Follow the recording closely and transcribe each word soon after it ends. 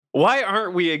Why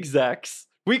aren't we execs?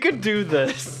 We could do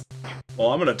this.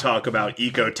 Well, I'm going to talk about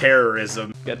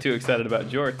eco-terrorism. Got too excited about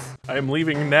jorts. I'm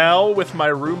leaving now with my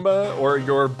Roomba or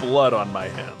your blood on my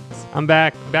hands. I'm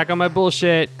back on my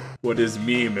bullshit. What is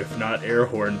meme if not air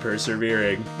horn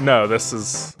persevering? No, this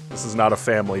is not a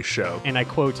family show. And I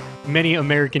quote, many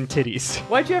American titties.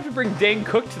 Why'd you have to bring Dane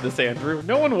Cook to this, Andrew?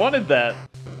 No one wanted that.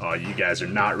 Oh, you guys are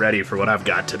not ready for what I've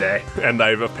got today. And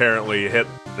I've apparently hit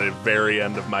the very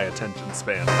end of my attention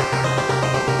span.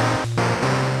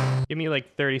 Give me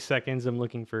like 30 seconds. I'm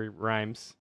looking for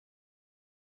rhymes.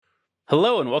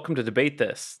 Hello and welcome to Debate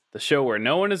This, the show where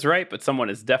no one is right, but someone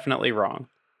is definitely wrong.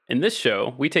 In this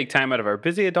show, we take time out of our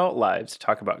busy adult lives to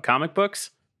talk about comic books,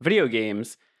 video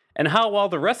games, and how while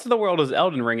the rest of the world is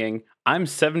Elden Ringing, I'm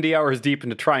 70 hours deep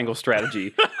into Triangle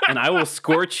Strategy, and I will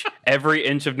scorch every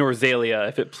inch of Norzalia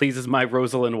if it pleases my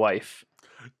Rosalind wife.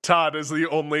 Todd is the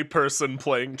only person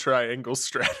playing Triangle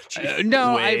Strategy. In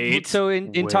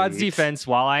Todd's defense,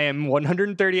 while I am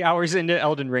 130 hours into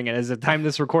Elden Ring, and as the time of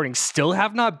this recording, still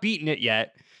have not beaten it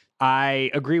yet, I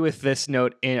agree with this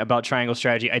note about Triangle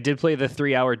Strategy. I did play the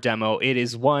 3-hour demo. It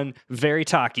is one, very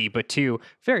talky, but two,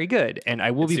 very good. And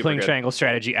I will be playing Triangle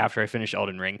Strategy after I finish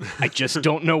Elden Ring. I just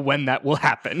don't know when that will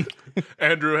happen.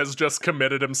 Andrew has just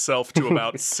committed himself to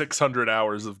about 600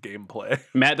 hours of gameplay.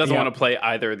 Matt doesn't want to play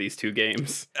either of these two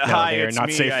games. Hi, they are it's not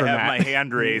me. safe I for have Matt. my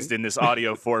hand raised in this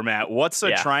audio format. What's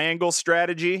a triangle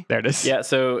strategy? There it is. Yeah,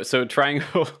 so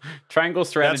Triangle Strategy.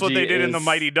 That's what they did in the is-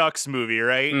 Mighty Ducks movie,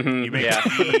 right? Mhm, You make yeah.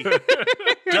 the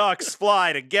ducks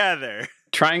fly together.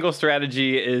 Triangle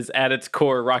Strategy is at its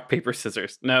core rock, paper,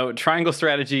 scissors. No, Triangle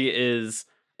Strategy is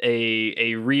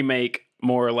a remake,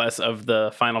 more or less, of the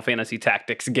Final Fantasy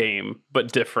Tactics game,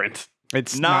 but different.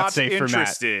 It's not safe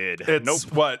interested. It's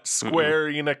Nope. what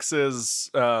Square Enix's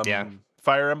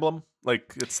Fire Emblem?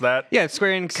 Like, it's that? Yeah, it's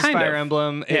Square Enix's Kind Fire of.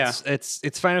 Emblem.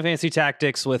 It's Final Fantasy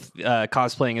Tactics with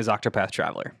cosplaying as Octopath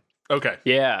Traveler. Okay.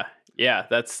 Yeah,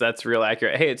 that's real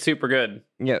accurate. Hey, it's super good.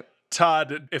 Yep.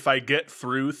 Todd, if I get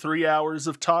through 3 hours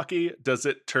of talkie, does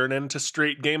it turn into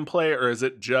straight gameplay, or is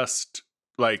it just,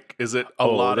 like, is it a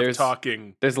lot of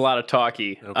talking? There's a lot of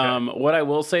talkie. Okay. What I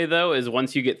will say, though, is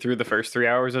once you get through the first 3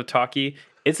 hours of talkie,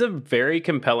 it's a very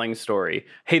compelling story.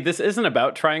 Hey, this isn't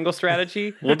about Triangle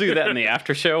Strategy. We'll do that in the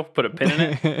after show. Put a pin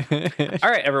in it. All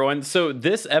right, everyone. So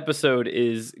this episode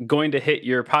is going to hit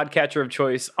your podcatcher of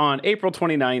choice on April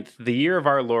 29th, the year of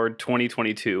our Lord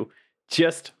 2022.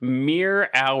 Just mere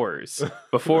hours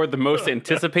before the most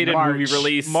anticipated movie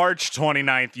release. March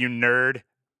 29th, you nerd.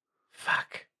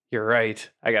 Fuck. You're right.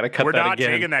 I gotta cut We're that not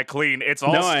again. taking that clean. It's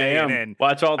all No, I staying am. in.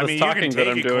 Watch all this I mean, talking you can that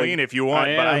take I'm it doing. clean if you want,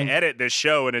 I but I am. edit this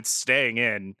show and it's staying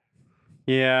in.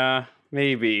 Yeah,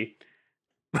 maybe.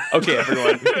 Okay,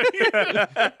 everyone.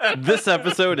 This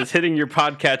episode is hitting your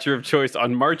podcatcher of choice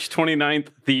on March 29th,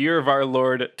 the year of our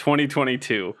Lord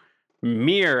 2022.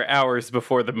 Mere hours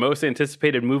before the most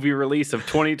anticipated movie release of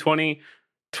 2020,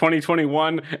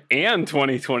 2021, and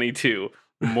 2022.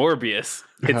 Morbius.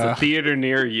 It's a theater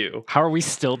near you. How are we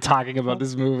still talking about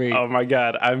this movie? Oh my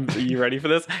god, are you ready for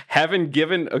this? Having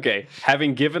given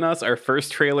us our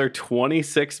first trailer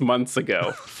 26 months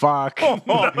ago. Fuck.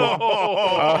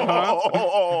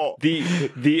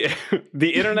 The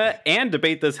internet and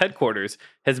Debate This headquarters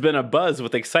has been abuzz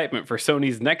with excitement for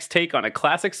Sony's next take on a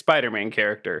classic Spider-Man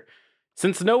character.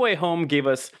 Since No Way Home gave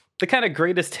us the kind of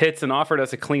greatest hits and offered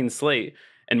us a clean slate,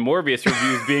 and Morbius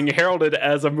reviews being heralded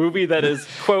as a movie that is,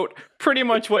 quote, pretty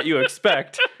much what you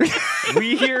expect,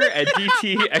 we here at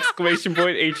DT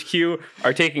HQ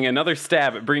are taking another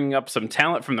stab at bringing up some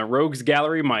talent from the Rogues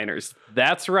Gallery minors.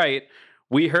 That's right.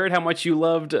 We heard how much you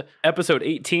loved episode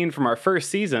 18 from our first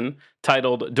season,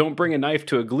 titled Don't Bring a Knife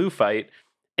to a Glue Fight.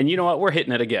 And you know what? We're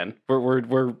hitting it again.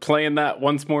 We're playing that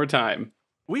once more time.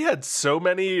 We had so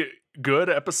many good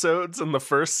episodes in the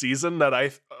first season that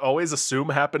I always assume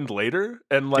happened later.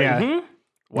 And, like, Yeah.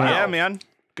 wow. Yeah, man.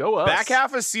 Go us. Back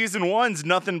half of season 1's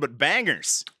nothing but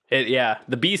bangers.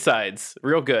 The B-sides,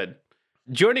 real good.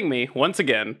 Joining me, once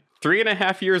again,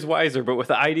 3.5 years wiser, but with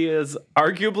ideas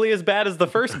arguably as bad as the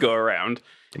first go-around.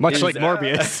 Much is, like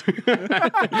Morbius.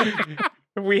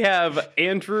 We have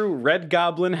Andrew Red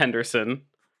Goblin Henderson,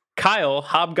 Kyle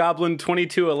Hobgoblin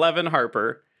 2211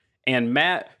 Harper, and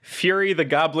Matt Fury the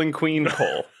Goblin Queen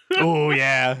Cole. Oh,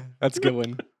 yeah. That's a good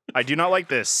one. I do not like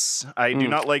this. I do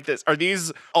not like this. Are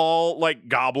these all like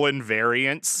goblin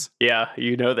variants? Yeah,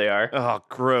 you know they are. Oh,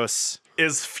 gross.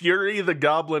 Is Fury the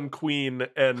Goblin Queen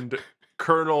and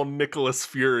Colonel Nicholas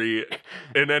Fury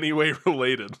in any way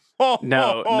related?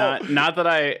 No, not that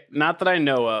I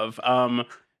know of.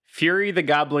 Fury the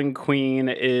Goblin Queen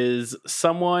is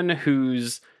someone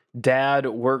whose dad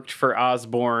worked for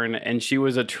Osborne, and she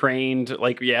was a trained,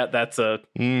 that's a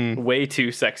way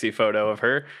too sexy photo of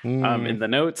her in the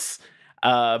notes.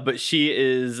 But she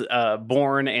is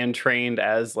born and trained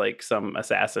as like some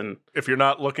assassin. If you're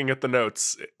not looking at the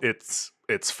notes, it's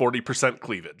 40%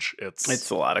 cleavage. It's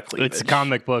a lot of cleavage. It's a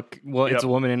comic book. Well, It's a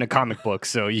woman in a comic book,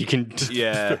 so you can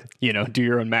do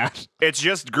your own math. It's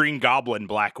just Green Goblin,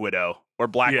 Black Widow, or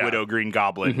Black Widow, Green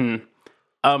Goblin. Mm-hmm.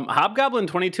 Hobgoblin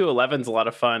 2211 is a lot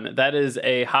of fun. That is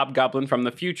a hobgoblin from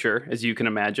the future, as you can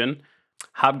imagine.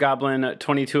 Hobgoblin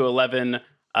 2211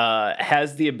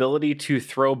 has the ability to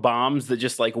throw bombs that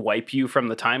just like wipe you from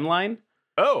the timeline.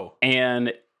 Oh.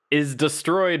 And is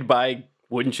destroyed by,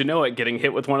 wouldn't you know it, getting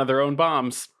hit with one of their own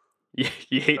bombs.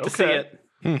 You hate to see it.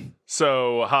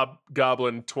 So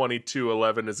Hobgoblin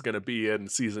 2211 is going to be in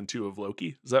season 2 of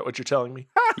Loki. Is that what you're telling me?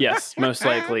 Yes, most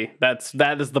likely.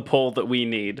 That is the pull that we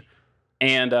need.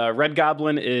 And Red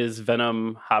Goblin is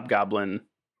Venom Hobgoblin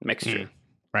mixture.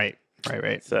 Right.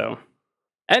 So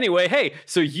anyway, hey,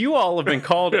 so you all have been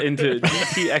called into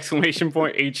DC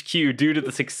HQ due to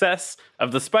the success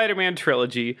of the Spider-Man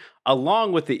trilogy,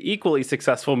 along with the equally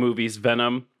successful movies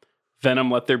Venom,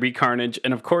 Let There Be Carnage,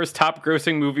 and of course, top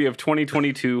grossing movie of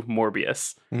 2022,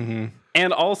 Morbius. Mm-hmm.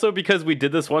 And also because we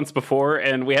did this once before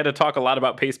and we had to talk a lot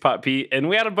about Paste Pot Pete and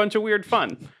we had a bunch of weird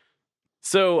fun.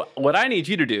 So what I need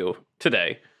you to do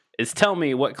today is tell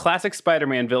me what classic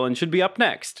Spider-Man villain should be up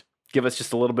next. Give us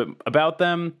just a little bit about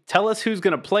them. Tell us who's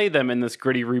going to play them in this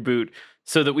gritty reboot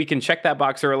so that we can check that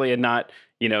box early and not,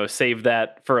 save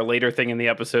that for a later thing in the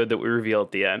episode that we reveal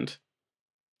at the end.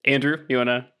 Andrew, you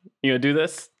wanna do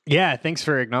this? Yeah, thanks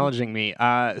for acknowledging me.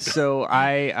 So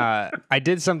I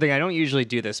did something, I don't usually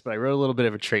do this, but I wrote a little bit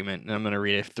of a treatment, and I'm going to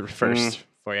read it first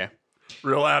for you.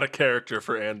 Real out of character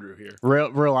for Andrew here.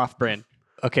 Real off brand.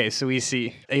 Okay, so we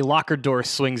see a locker door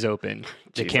swings open.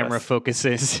 The camera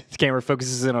focuses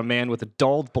in on a man with a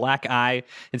dulled black eye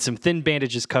and some thin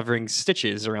bandages covering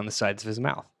stitches around the sides of his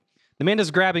mouth. The man is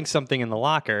grabbing something in the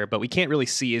locker, but we can't really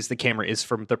see as the camera is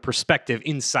from the perspective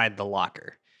inside the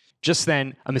locker. Just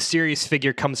then, a mysterious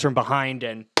figure comes from behind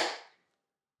and...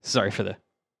 Sorry for the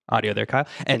audio there, Kyle.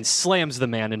 And slams the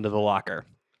man into the locker.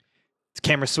 The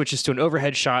camera switches to an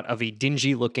overhead shot of a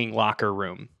dingy-looking locker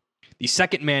room. The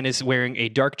second man is wearing a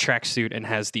dark tracksuit and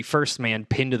has the first man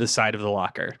pinned to the side of the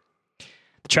locker.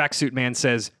 The tracksuit man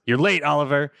says, "You're late,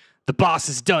 Oliver. The boss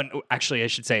is done." Actually, I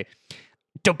should say,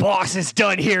 "The boss is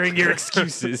done hearing your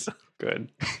excuses." Good.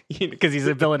 Because he's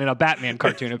a villain in a Batman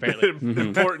cartoon, apparently.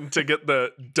 Important to get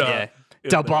the duh. Yeah.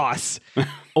 The boss.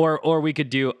 Or we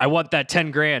could do, "I want that 10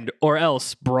 grand or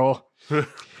else, bro." We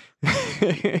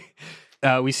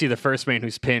see the first man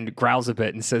who's pinned growls a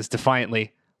bit and says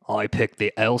defiantly, "I picked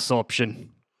the else option."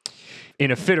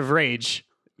 In a fit of rage,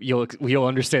 you'll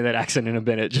understand that accent in a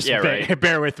minute. Just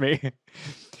bear with me.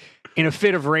 In a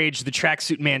fit of rage, the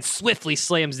tracksuit man swiftly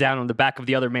slams down on the back of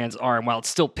the other man's arm while it's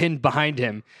still pinned behind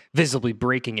him, visibly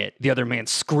breaking it. The other man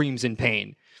screams in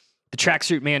pain. The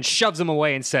tracksuit man shoves him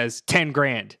away and says, 10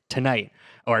 grand tonight,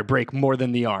 or I break more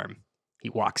than the arm. He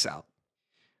walks out.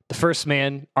 The first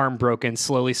man, arm broken,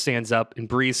 slowly stands up and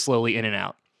breathes slowly in and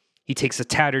out. He takes a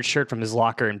tattered shirt from his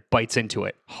locker and bites into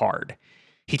it hard.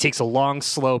 He takes a long,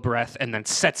 slow breath and then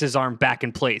sets his arm back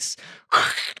in place,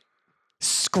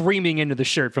 screaming into the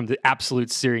shirt from the absolute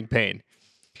searing pain.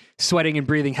 Sweating and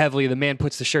breathing heavily, the man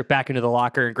puts the shirt back into the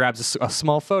locker and grabs a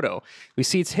small photo. We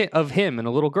see it's of him and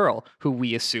a little girl, who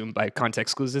we assume by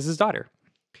context clues is his daughter.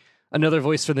 Another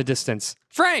voice from the distance.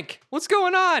 "Frank, what's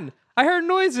going on? I heard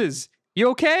noises. You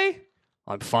okay?"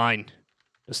 "I'm fine.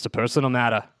 Just a personal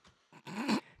matter."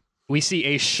 We see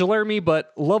a schlurmy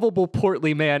but lovable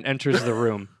portly man enters the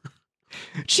room.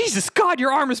 "Jesus God,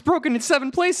 your arm is broken in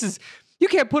 7 places. You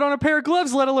can't put on a pair of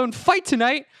gloves, let alone fight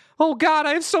tonight. Oh God,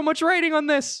 I have so much writing on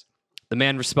this." The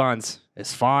man responds,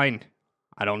 "It's fine.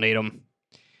 I don't need them."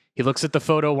 He looks at the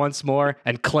photo once more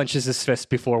and clenches his fist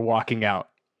before walking out.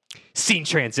 Scene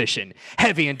transition.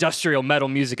 Heavy industrial metal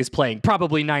music is playing,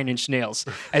 probably 9 Inch Nails,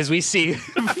 as we see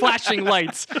flashing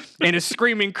lights and a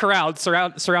screaming crowd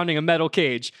surrounding a metal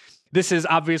cage. This is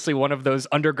obviously one of those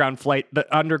underground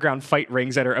fight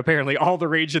rings that are apparently all the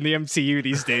rage in the MCU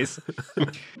these days.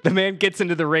 The man gets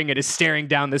into the ring and is staring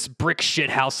down this brick shit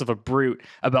house of a brute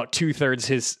about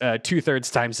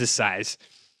 2/3 times his size.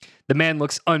 The man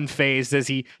looks unfazed as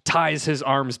he ties his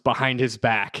arms behind his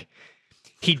back.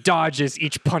 He dodges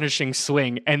each punishing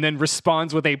swing and then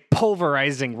responds with a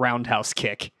pulverizing roundhouse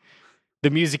kick. The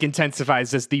music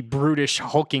intensifies as the brutish,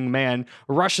 hulking man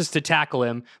rushes to tackle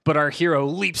him, but our hero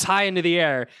leaps high into the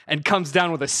air and comes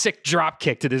down with a sick drop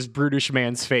kick to this brutish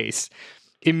man's face,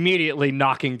 immediately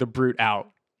knocking the brute out.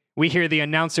 we hear the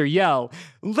announcer yell,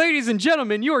 "Ladies and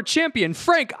gentlemen, your champion,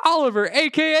 Frank Oliver,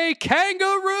 a.k.a.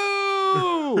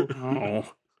 Kangaroo!" Oh.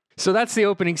 So that's the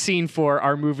opening scene for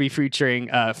our movie featuring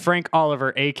Frank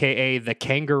Oliver, a.k.a. the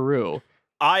Kangaroo.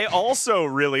 I also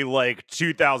really like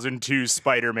 2002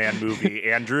 Spider-Man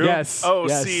movie, Andrew. Yes. Oh,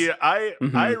 yes. see, I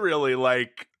really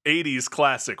like 80s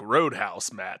classic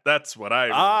Roadhouse, Matt. That's what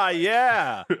I really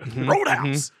Yeah.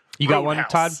 Roadhouse. You got one,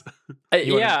 Todd?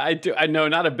 Yeah, I do. I know,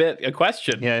 not a bit. A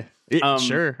question. Yeah.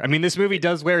 Sure. I mean, this movie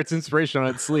does wear its inspiration on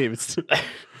its sleeves.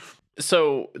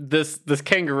 So this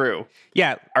kangaroo,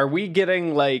 Yeah. are we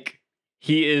getting like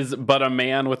he is but a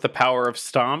man with the power of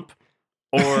stomp,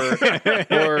 or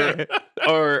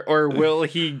will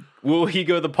he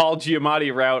go the Paul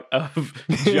Giamatti route of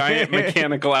giant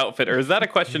mechanical outfit, or is that a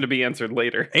question to be answered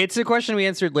later? It's a question we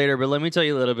answered later, but let me tell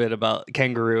you a little bit about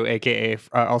Kangaroo, aka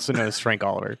also known as Frank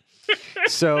Oliver.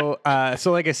 So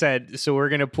like I said, so we're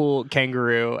gonna pull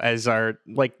Kangaroo as our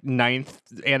like 9th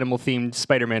animal-themed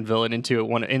Spider-Man villain into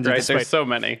Right, there's so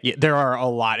many. Yeah, there are a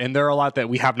lot, and there are a lot that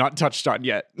we have not touched on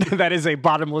yet. That is a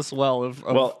bottomless well of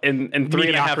Well, in 3.5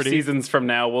 mediocrity. seasons from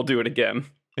now, we'll do it again.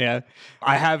 Yeah.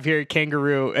 I have here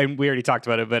Kangaroo, and we already talked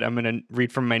about it, but I'm going to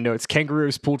read from my notes. Kangaroo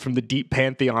is pulled from the deep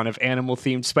pantheon of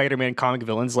animal-themed Spider-Man comic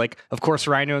villains like, of course,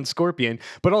 Rhino and Scorpion,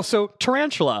 but also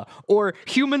Tarantula or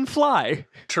Human Fly.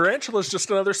 Tarantula's just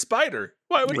another spider.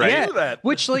 Why would you do that?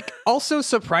 Which, like, also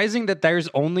surprising that there's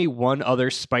only one other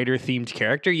spider-themed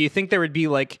character. You think there would be,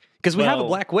 like, because we have a Well,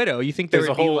 Black Widow. You think there There's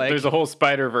would a be, whole like... there's a whole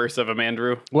Spider-Verse of them,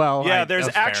 Andrew. Well, Yeah, there's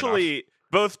fair enough. actually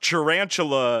both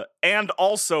Tarantula and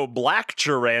also Black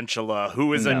Tarantula,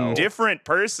 who is No. a different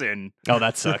person. Oh,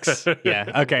 that sucks.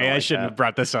 Yeah. Okay, I shouldn't have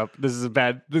brought this up. This is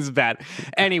bad.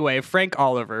 Anyway, Frank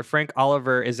Oliver. Frank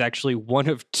Oliver is actually one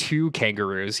of 2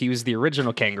 kangaroos. He was the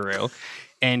original kangaroo.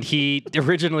 And he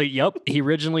originally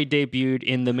debuted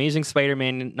in The Amazing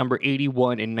Spider-Man number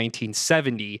 81 in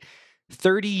 1970.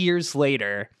 30 years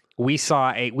later, we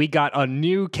got a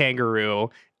new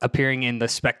kangaroo appearing in the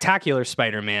Spectacular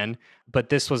Spider-Man, but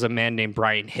this was a man named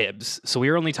Brian Hibbs. So we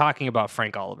were only talking about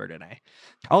Frank Oliver today.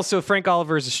 Also, Frank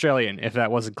Oliver is Australian, if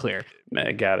that wasn't clear.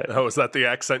 I got it. Oh, is that the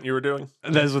accent you were doing?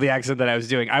 That was the accent that I was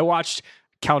doing. I watched,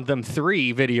 count them,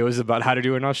 3 videos about how to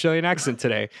do an Australian accent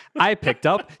today. I picked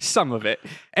up some of it.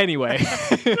 Anyway.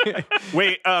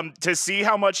 Wait, to see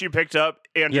how much you picked up,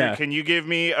 Andrew, Yeah. can you give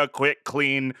me a quick,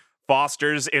 clean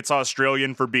Foster's It's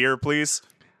Australian for beer, please?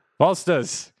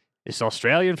 Foster's, it's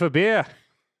Australian for beer.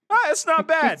 It's not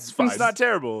bad. It's fine. not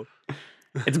terrible.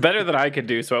 It's better than I could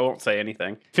do, so I won't say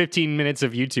anything. 15 minutes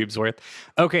of YouTube's worth.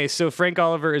 Okay, so Frank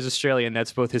Oliver is Australian.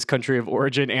 That's both his country of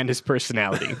origin and his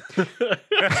personality.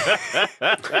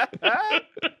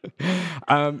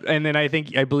 And then I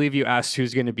believe you asked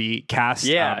who's going to be cast.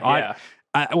 Yeah.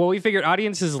 Well, we figured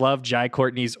audiences love Jai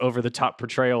Courtney's over-the-top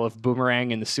portrayal of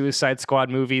Boomerang in the Suicide Squad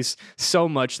movies so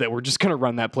much that we're just going to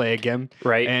run that play again.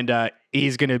 Right. And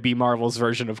he's going to be Marvel's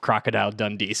version of Crocodile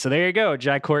Dundee. So there you go,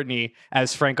 Jai Courtney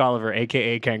as Frank Oliver,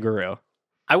 a.k.a. Kangaroo.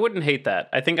 I wouldn't hate that.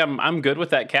 I think I'm good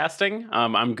with that casting.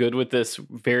 I'm good with this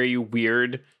very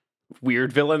weird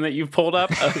villain that you've pulled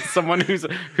up. Someone whose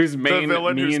main The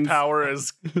villain means whose power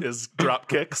is drop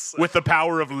kicks. With the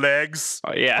power of legs.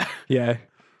 yeah. Yeah.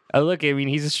 Look, I mean,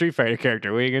 he's a Street Fighter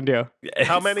character. What are you going to do?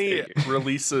 How many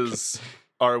releases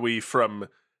are we from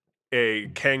a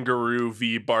Kangaroo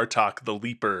v Bartok the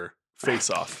Leaper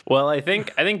face-off? Well, I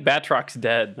think Batroc's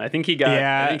dead. I think he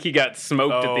got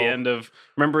smoked at the end of.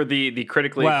 Remember the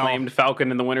critically acclaimed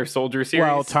Falcon and the Winter Soldier series?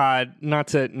 Well, Todd, not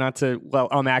to. Well,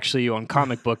 I'm actually on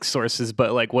comic book sources,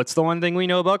 but like, what's the one thing we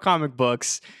know about comic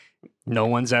books? No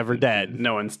one's ever dead.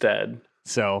 No one's dead.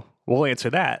 So we'll answer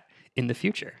that in the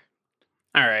future.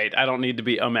 All right, I don't need to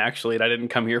be actually. I didn't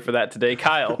come here for that today,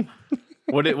 Kyle.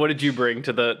 what did you bring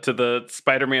to the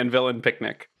Spider-Man villain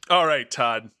picnic? All right,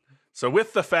 Todd. So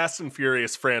with the Fast and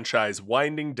Furious franchise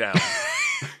winding down,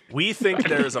 we think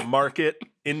there is a market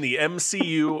in the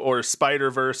MCU or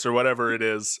Spider-Verse or whatever it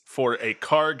is for a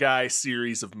car guy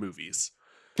series of movies.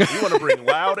 We want to bring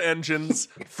loud engines,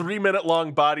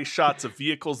 3-minute-long body shots of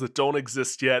vehicles that don't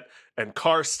exist yet, and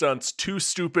car stunts too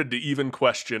stupid to even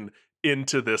question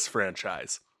into this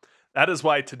franchise. That is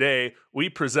why today we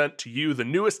present to you the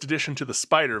newest addition to the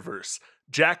Spider-Verse,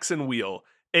 Jackson Wheel,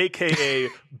 aka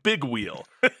Big Wheel,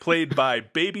 played by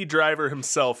Baby Driver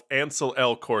himself, Ansel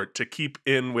Elgort, to keep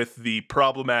in with the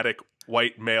problematic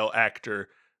white male actor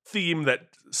theme that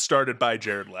started by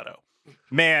Jared Leto.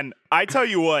 Man, I tell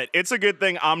you what, it's a good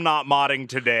thing I'm not modding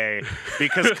today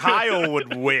because Kyle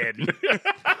would win.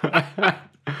 I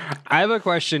have a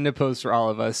question to pose for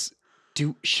all of us.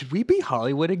 Should we be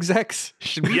Hollywood execs?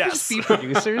 Should we just be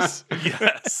producers?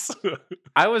 Yes.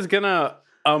 I was gonna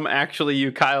actually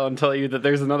you, Kyle, and tell you that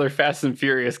there's another Fast and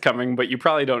Furious coming, but you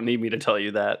probably don't need me to tell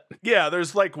you that. Yeah,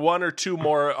 there's like 1 or 2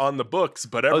 more on the books,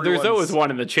 but there's always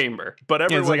one in the chamber. But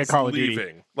everyone's like a Call of Duty.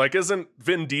 leaving. Like, isn't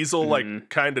Vin Diesel like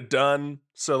kind of done?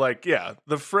 So like, yeah,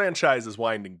 the franchise is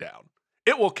winding down.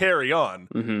 It will carry on,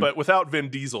 but without Vin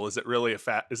Diesel, is it really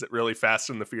Fast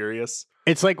and the Furious?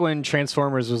 It's like when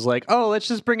Transformers was like, "Oh, let's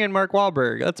just bring in Mark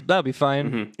Wahlberg. That'll be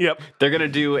fine." Yep. They're gonna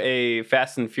do a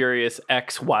Fast and Furious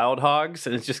X Wild Hogs,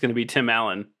 and it's just gonna be Tim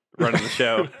Allen running the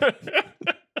show.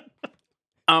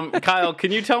 Kyle,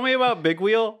 can you tell me about Big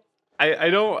Wheel? I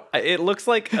don't. It looks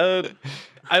like I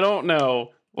don't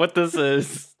know what this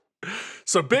is.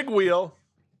 So Big Wheel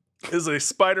is a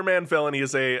Spider-Man villain.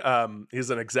 He's an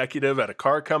executive at a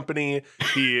car company.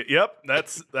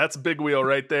 That's Big Wheel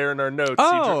right there in our notes.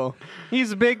 Oh,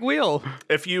 he's a big wheel.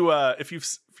 If you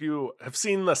have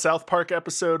seen the South Park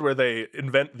episode where they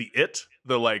invent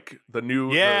the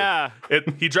new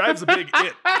he drives a big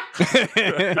it.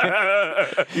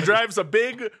 He drives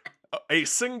a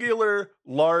singular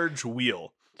large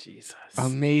wheel. Jesus.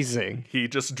 Amazing. He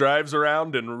just drives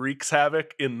around and wreaks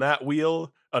havoc in that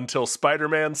wheel until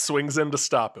Spider-Man swings in to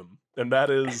stop him. And that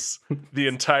is the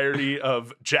entirety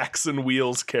of Jackson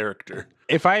Wheel's character.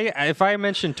 If I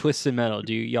mention Twisted Metal,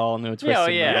 do y'all know Twisted Metal?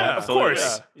 Yeah, of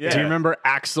course. Do you remember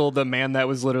Axel, the man that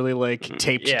was literally like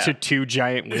taped to 2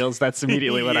 giant wheels? That's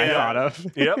immediately what I thought of.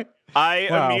 Yep.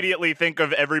 I immediately think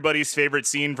of everybody's favorite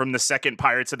scene from the second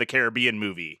Pirates of the Caribbean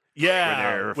movie.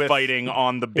 Yeah. Where they're fighting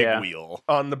on the big wheel.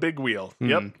 On the big wheel.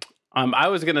 Yep. I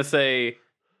was gonna say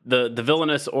the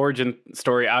villainous origin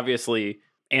story. Obviously,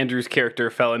 Andrew's character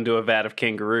fell into a vat of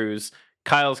kangaroos.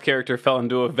 Kyle's character fell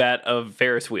into a vat of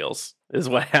Ferris wheels. Is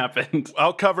what happened.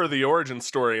 I'll cover the origin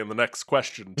story in the next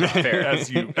question, Fair. as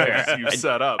you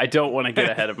set up. I don't want to get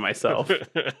ahead of myself.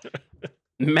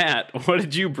 Matt, what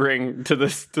did you bring to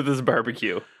this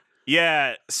barbecue?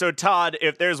 Yeah, so Todd,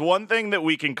 if there's one thing that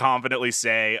we can confidently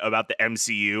say about the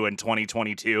MCU in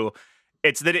 2022,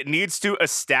 it's that it needs to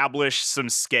establish some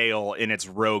scale in its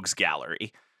rogues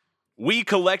gallery. We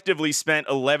collectively spent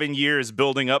 11 years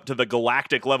building up to the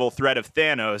galactic level threat of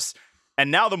Thanos, and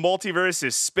now the multiverse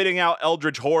is spitting out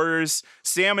eldritch horrors,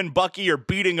 Sam and Bucky are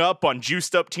beating up on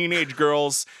juiced up teenage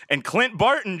girls, and Clint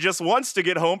Barton just wants to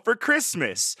get home for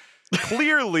Christmas.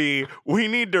 Clearly, we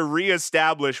need to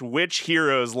reestablish which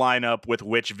heroes line up with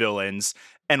which villains,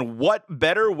 and what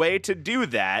better way to do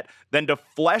that than to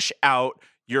flesh out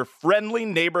your friendly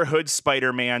neighborhood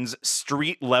Spider-Man's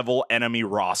street-level enemy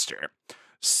roster.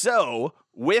 So,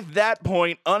 with that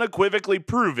point unequivocally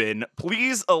proven,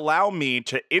 please allow me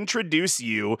to introduce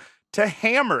you to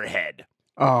Hammerhead.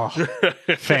 Oh,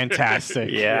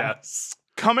 fantastic. Yes.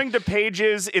 Coming to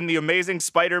pages in The Amazing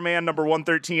Spider-Man number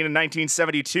 113 in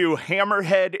 1972,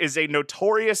 Hammerhead is a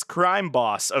notorious crime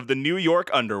boss of the New York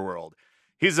underworld.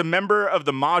 He's a member of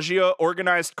the Maggia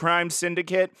organized crime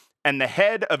syndicate and the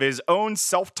head of his own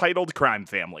self-titled crime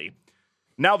family.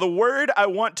 Now, the word I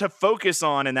want to focus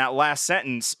on in that last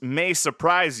sentence may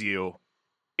surprise you.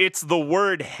 It's the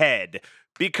word head.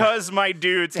 Because, my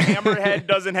dudes, Hammerhead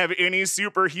doesn't have any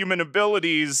superhuman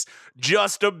abilities,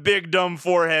 just a big dumb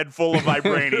forehead full of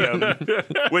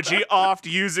vibranium, which he oft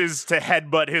uses to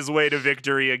headbutt his way to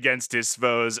victory against his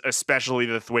foes, especially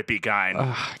the thwippy kind.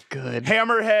 Oh, good.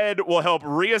 Hammerhead will help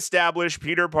reestablish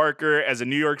Peter Parker as a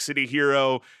New York City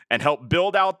hero and help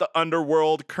build out the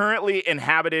underworld currently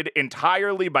inhabited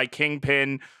entirely by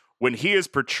Kingpin, when he is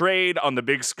portrayed on the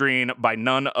big screen by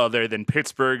none other than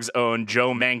Pittsburgh's own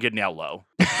Joe Manganiello. All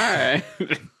right.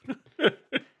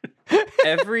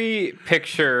 Every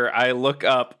picture I look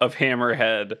up of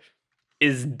Hammerhead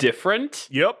is different.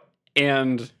 Yep.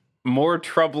 And more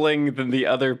troubling than the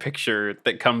other picture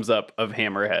that comes up of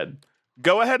Hammerhead.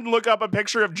 Go ahead and look up a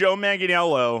picture of Joe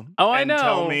Manganiello. Oh, I know. And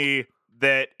tell me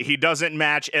that he doesn't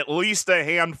match at least a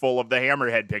handful of the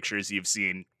Hammerhead pictures you've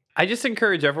seen. I just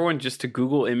encourage everyone just to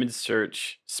Google image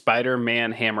search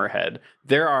Spider-Man Hammerhead.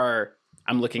 There are,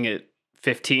 I'm looking at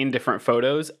 15 different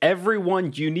photos, every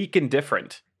one unique and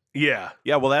different. Yeah.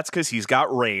 Yeah, well, that's because he's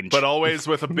got range. But always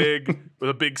with a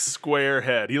big square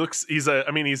head. He's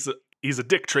a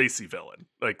Dick Tracy villain.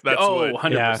 Like that's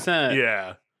 100%.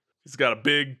 Yeah. He's got a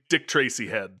big Dick Tracy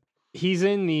head. He's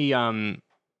in the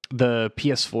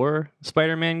PS4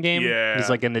 Spider-Man game. Yeah. He's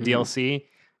like in the DLC.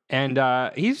 And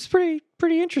he's pretty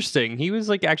interesting. He was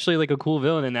like actually like a cool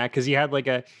villain in that because he had like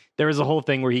there was a whole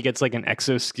thing where he gets like an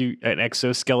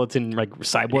exoskeleton like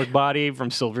cyborg body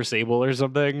from Silver Sable or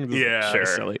something. Yeah, Sure.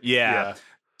 silly. Yeah.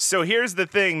 So here's the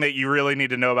thing that you really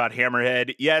need to know about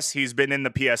Hammerhead. Yes, he's been in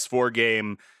the PS4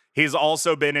 game. He's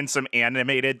also been in some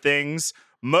animated things.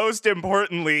 Most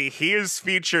importantly, he is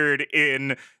featured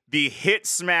in the hit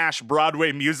smash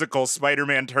Broadway musical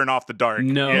Spider-Man Turn Off the Dark.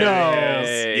 No.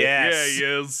 Yes. Yeah, he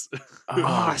is.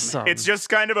 Awesome. It's just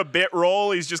kind of a bit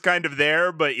role. He's just kind of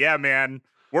there. But yeah, man,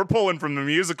 we're pulling from the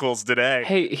musicals today.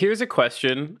 Hey, here's a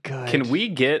question. Good. Can we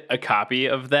get a copy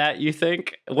of that, you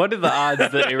think? What are the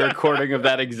odds that a recording of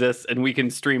that exists and we can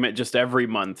stream it just every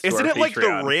month? Isn't it like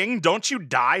The Ring? Don't you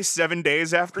die 7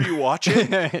 days after you watch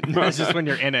it? No, it's just when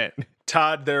you're in it.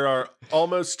 Todd, there are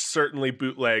almost certainly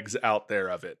bootlegs out there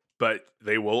of it, but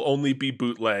they will only be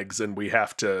bootlegs, and we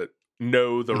have to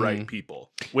know the right people.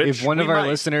 Which If one of our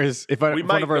listeners,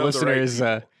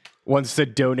 wants to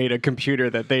donate a computer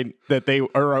that they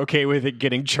are okay with it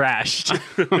getting trashed,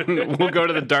 We'll go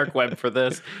to the dark web for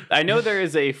this. I know there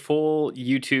is a full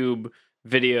YouTube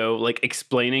video like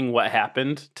explaining what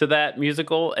happened to that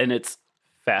musical, and it's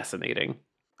fascinating.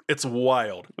 It's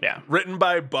wild. Yeah. Written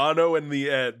by Bono and The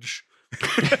Edge.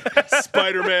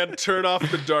 Spider-Man Turn Off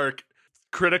the Dark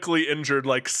critically injured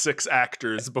like 6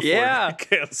 actors before Yeah.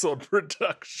 they canceled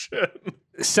production.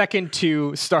 second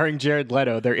to starring Jared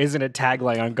Leto, there isn't a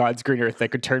tagline on God's Green Earth that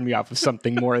could turn me off of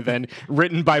something more than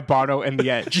written by Bono and The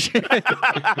Edge.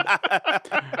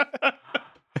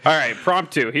 All right,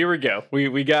 prompt 2. Here we go.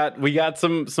 We got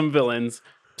some villains.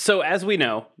 So as we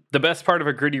know, the best part of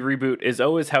a gritty reboot is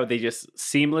always how they just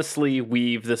seamlessly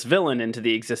weave this villain into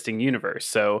the existing universe.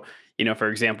 So, for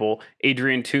example,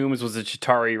 Adrian Toomes was a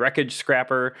Chitauri wreckage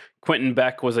scrapper. Quentin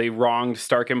Beck was a wronged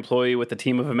Stark employee with a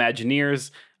team of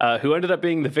Imagineers who ended up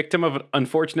being the victim of an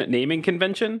unfortunate naming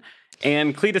convention.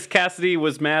 And Cletus Cassidy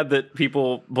was mad that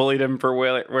people bullied him for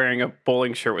wearing a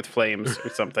bowling shirt with flames or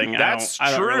something. That's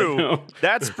I don't true. really know.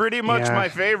 That's pretty much Yeah. my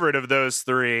favorite of those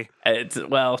 3.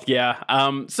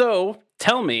 Yeah. So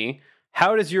tell me,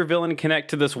 how does your villain connect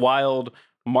to this wild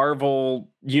Marvel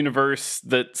universe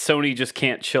that Sony just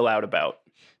can't chill out about?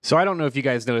 So I don't know if you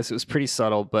guys noticed, it was pretty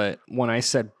subtle, but when I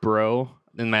said bro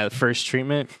in my first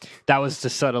treatment, that was to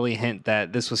subtly hint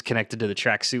that this was connected to the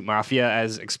Tracksuit Mafia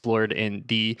as explored in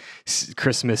the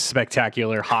Christmas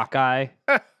spectacular Hawkeye.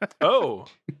 Oh,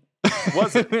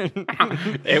 was it?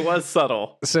 It was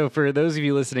subtle. So for those of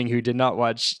you listening who did not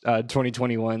watch December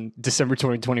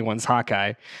 2021's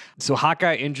Hawkeye, so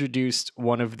Hawkeye introduced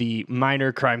one of the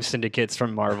minor crime syndicates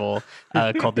from Marvel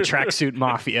called the Tracksuit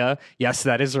Mafia. Yes,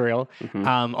 that is real.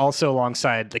 Also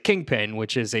alongside the Kingpin,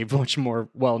 which is a much more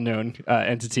well-known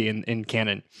entity in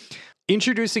canon.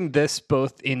 Introducing this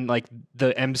both in like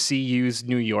the MCU's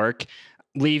New York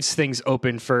leaves things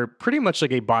open for pretty much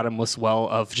like a bottomless well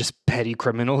of just petty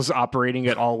criminals operating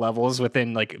at all levels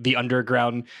within like the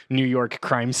underground New York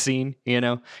crime scene,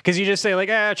 because you just say like,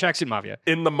 Tracksuit Mafia.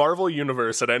 In the Marvel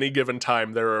universe, at any given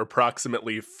time, there are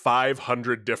approximately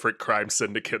 500 different crime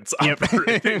syndicates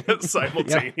operating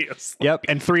simultaneously. Yep.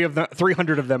 And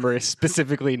 300 of them are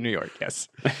specifically in New York. Yes.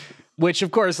 Which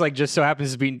of course, like just so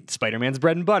happens to be Spider-Man's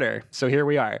bread and butter. So here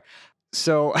we are.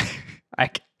 So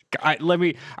I'm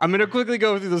going to quickly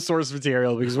go through the source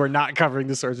material because we're not covering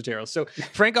the source material. So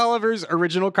Frank Oliver's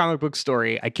original comic book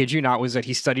story, I kid you not, was that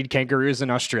he studied kangaroos in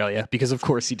Australia because of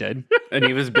course he did. And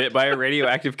he was bit by a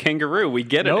radioactive kangaroo. We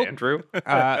get Nope. it, Andrew.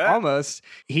 Almost.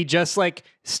 He just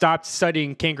stopped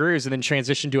studying kangaroos and then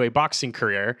transitioned to a boxing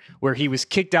career where he was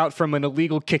kicked out from an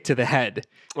illegal kick to the head.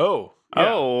 Oh.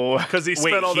 Oh. Because he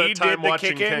spent all he that did time the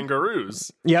watching kicking?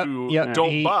 kangaroos Yep, who yep.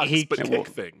 don't box but kick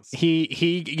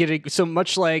things. So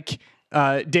much like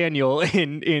Daniel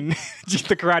in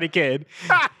The Karate Kid,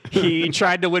 he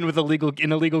tried to win with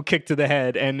an illegal kick to the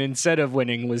head, and instead of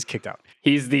winning, was kicked out.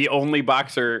 He's the only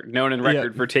boxer known in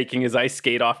record for taking his ice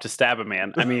skate off to stab a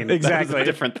man. I mean, Exactly. That is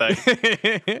a different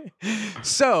thing.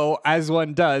 So, as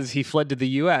one does, he fled to the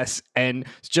U.S. and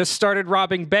just started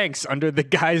robbing banks under the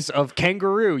guise of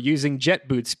kangaroo using jet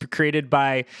boots created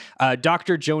by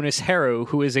Dr. Jonas Harrow,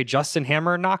 who is a Justin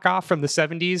Hammer knockoff from the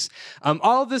 70s.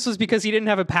 All of this was because he didn't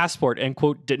have a passport and,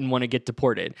 quote, didn't want to get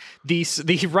deported. The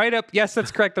write-up, yes,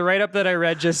 that's correct. The write-up that I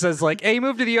read just says, like, hey, he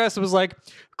moved to the U.S. and was like,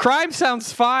 crime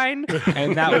sounds fine.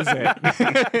 And that was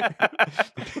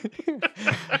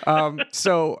it.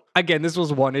 So, again, this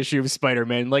was one issue of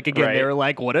Spider-Man. Like, again, Right. they were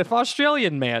like, what if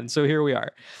Australian man? So here we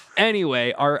are.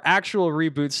 Anyway, our actual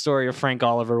reboot story of Frank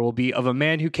Oliver will be of a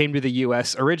man who came to the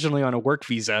U.S. originally on a work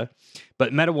visa,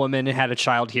 but met a woman and had a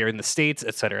child here in the States,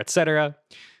 et cetera, et cetera.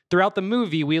 Throughout the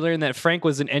movie, we learn that Frank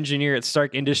was an engineer at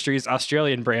Stark Industries'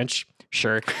 Australian branch.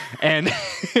 Sure. And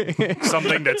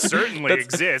Something that certainly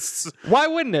exists. why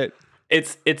wouldn't it?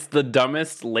 It's the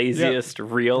dumbest, laziest,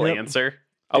 real Yep. answer.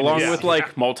 along Yeah. with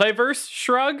like Multiverse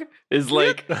Shrug is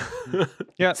like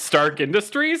Yeah. Stark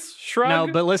Industries Shrug. No,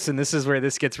 but listen, this is where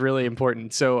this gets really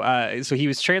important. So he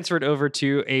was transferred over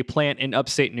to a plant in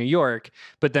upstate New York,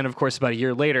 but then of course about a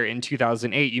year later in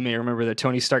 2008, you may remember that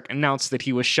Tony Stark announced that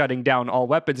he was shutting down all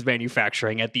weapons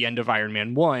manufacturing at the end of Iron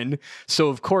Man 1. So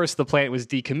of course the plant was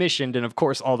decommissioned and of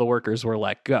course all the workers were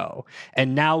let go.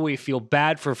 And now we feel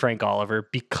bad for Frank Oliver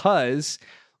because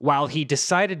while he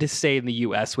decided to stay in the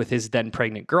US with his then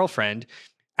pregnant girlfriend,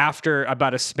 after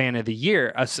about a span of a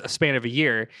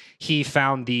year, he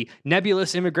found the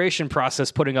nebulous immigration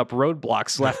process putting up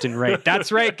roadblocks left and right.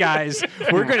 That's right, guys.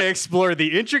 We're going to explore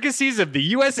the intricacies of the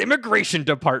U.S. Immigration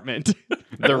Department.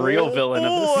 The real villain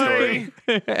of the story.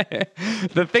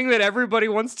 The thing that everybody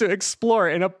wants to explore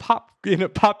in a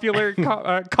popular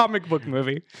comic book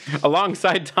movie.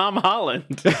 Alongside Tom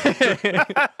Holland.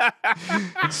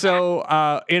 So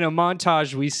in a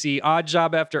montage, we see odd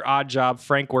job after odd job,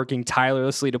 Frank working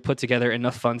tirelessly to put together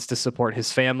enough funds to support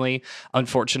his family.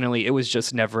 Unfortunately, it was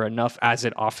just never enough, as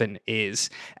it often is.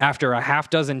 After a half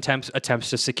dozen attempts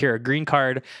to secure a green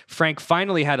card, Frank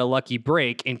finally had a lucky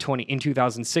break in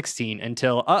 2016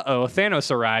 until, Thanos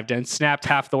arrived and snapped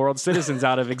half the world's citizens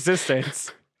out of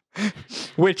existence.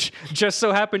 Which just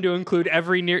so happened to include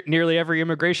nearly every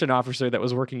immigration officer that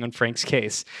was working on Frank's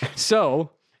case.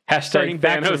 So... Hashtag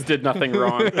Thanos did nothing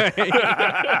wrong.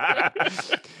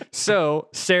 So,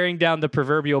 staring down the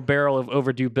proverbial barrel of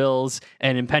overdue bills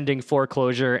and impending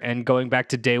foreclosure and going back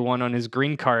to day one on his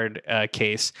green card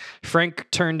case, Frank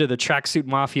turned to the tracksuit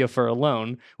mafia for a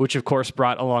loan, which of course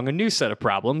brought along a new set of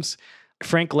problems.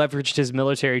 Frank leveraged his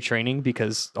military training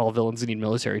because all villains need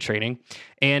military training,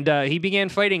 and he began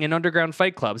fighting in underground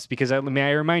fight clubs because, may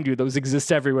I remind you, those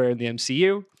exist everywhere in the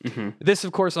MCU. Mm-hmm. This,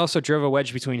 of course, also drove a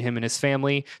wedge between him and his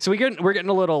family. So we're getting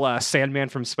a little Sandman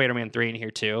from Spider-Man 3 in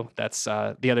here too. That's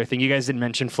the other thing. You guys didn't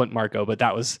mention Flint Marko, but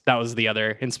that was the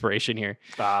other inspiration here.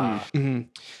 Mm-hmm.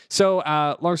 So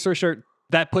long story short,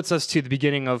 that puts us to the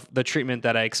beginning of the treatment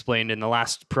that I explained in the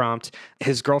last prompt.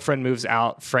 His girlfriend moves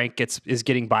out. Frank is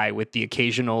getting by with the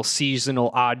occasional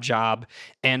seasonal odd job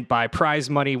and by prize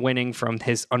money winning from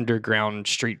his underground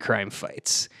street crime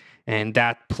fights. And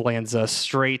that lands us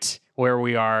straight where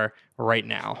we are right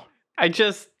now. A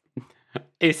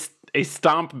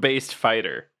stomp-based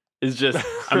fighter is just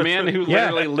a man who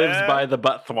literally lives by the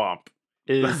butt thwomp.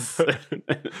 Is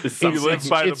you live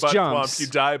by the butt jumps. thwomp, you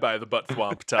die by the butt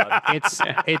thwomp, Todd.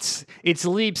 It's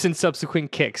leaps and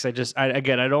subsequent kicks. I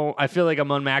feel like I'm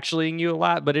unmatching you a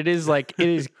lot, but it is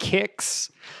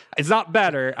kicks. It's not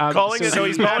better. Calling it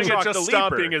he's Batroc just the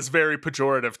stomping Leaper. is very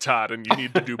pejorative, Todd, and you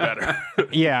need to do better.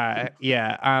 Yeah.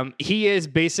 He is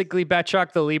basically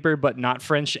Batroc the Leaper, but not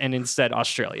French and instead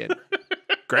Australian.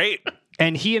 Great.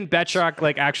 And he and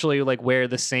Batroc actually wear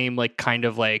the same kind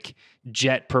of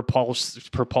jet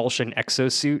propulsion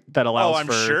exosuit that allows I'm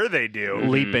for sure they do.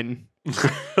 leaping.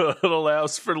 It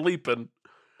allows for leaping.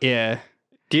 Yeah.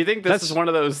 Do you think this is one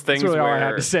of those things That's really where all I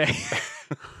had to say.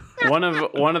 one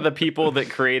of the people that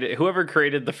whoever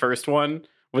created the first one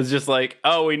was just like,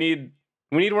 oh, we need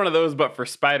one of those, but for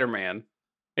Spider-Man.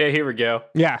 Yeah, here we go.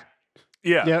 Yeah.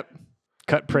 Yeah. Yep.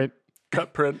 Cut print.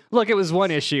 Cut print. Look, it was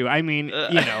one issue. I mean,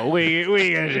 what are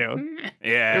you gonna do?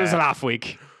 Yeah. It was an off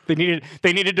week. They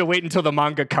needed to wait until the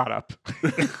manga caught up.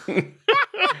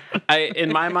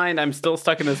 In my mind, I'm still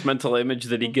stuck in this mental image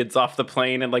that he gets off the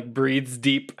plane and breathes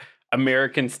deep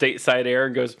American stateside air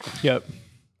and goes, Yep.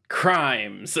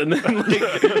 crimes, and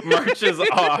then marches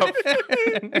off.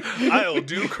 I'll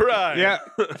do crime. Yeah.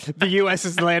 The U.S.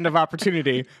 is the land of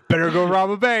opportunity. Better go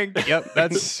rob a bank. Yep.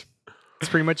 That's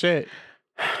pretty much it.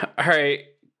 All right,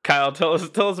 Kyle, tell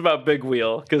us about Big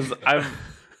Wheel, because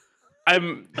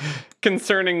I'm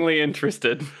concerningly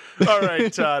interested. All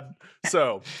right, Todd.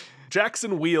 So,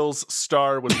 Jackson Wheel's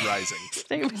star was rising.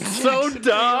 So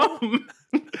dumb.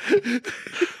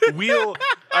 Wheel,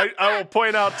 I will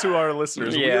point out to our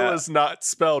listeners, Yeah. Wheel is not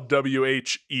spelled Wheel.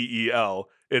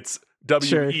 It's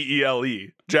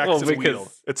Weele. Jackson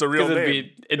Wheel. It's a real name.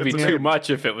 It'd be too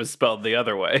much if it was spelled the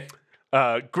other way.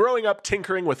 Growing up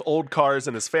tinkering with old cars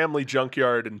in his family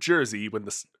junkyard in Jersey when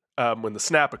the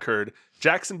snap occurred,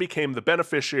 Jackson became the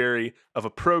beneficiary of a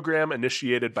program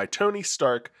initiated by Tony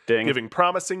Stark, giving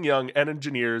promising young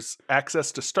engineers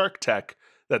access to Stark tech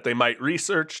that they might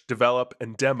research, develop,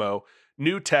 and demo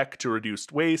new tech to reduce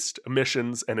waste,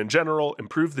 emissions, and in general,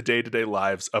 improve the day-to-day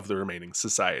lives of the remaining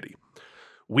society.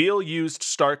 Wheel used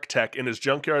Stark tech in his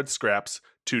junkyard scraps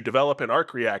to develop an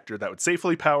arc reactor that would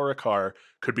safely power a car,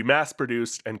 could be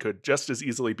mass-produced, and could just as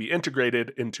easily be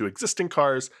integrated into existing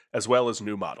cars as well as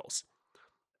new models.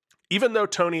 Even though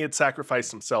Tony had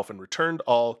sacrificed himself and returned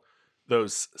all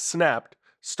those snapped,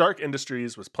 Stark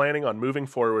Industries was planning on moving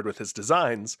forward with his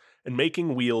designs and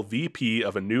making Wheel VP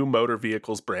of a new motor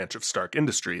vehicles branch of Stark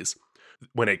Industries,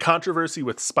 when a controversy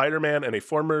with Spider-Man and a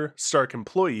former Stark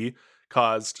employee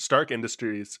caused Stark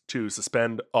Industries to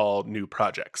suspend all new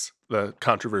projects. The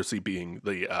controversy being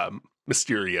the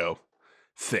Mysterio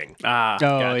thing.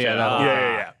 Gotcha.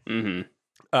 Yeah.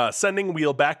 Mm-hmm. Sending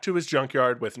Wheel back to his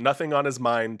junkyard with nothing on his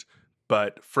mind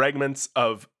but fragments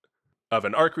of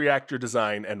an arc reactor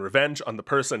design and revenge on the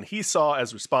person he saw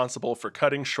as responsible for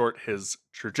cutting short his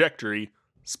trajectory,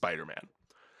 Spider-Man.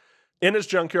 In his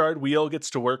junkyard, Wheel gets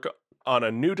to work on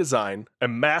a new design, a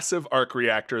massive arc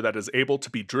reactor that is able to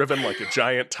be driven like a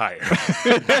giant tire.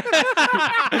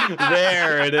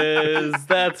 There it is.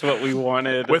 That's what we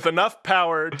wanted. With enough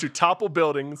power to topple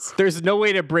buildings. There's no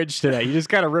way to bridge to that. You just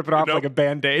got to rip it off Nope. like a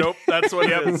Band-Aid. Nope, that's what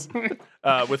it is.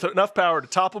 With enough power to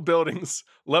topple buildings,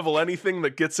 level anything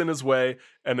that gets in his way,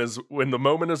 and when the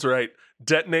moment is right,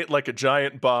 detonate like a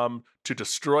giant bomb to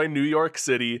destroy New York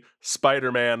City,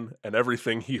 Spider-Man, and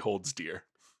everything he holds dear.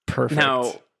 Perfect.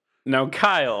 Now,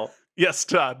 Kyle, Yes,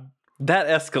 Todd. that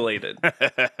escalated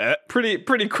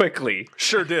pretty quickly.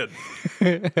 Sure did.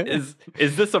 Is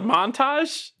this a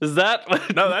montage? Is that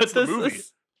No, that's what the this movie.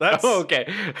 is? That's Oh,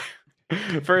 okay.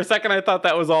 For a second, I thought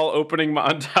that was all opening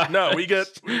montage. No, we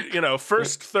get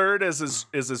first third is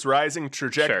his rising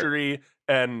trajectory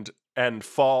and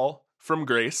fall from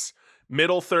grace.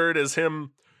 Middle third is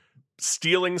him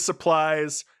stealing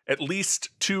supplies, at least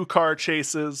 2 car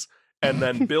chases, and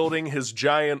then building his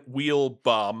giant wheel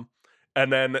bomb.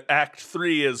 And then Act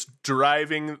 3 is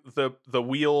driving the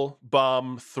wheel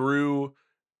bomb through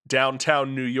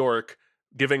downtown New York,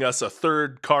 giving us a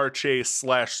third car chase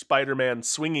 / Spider-Man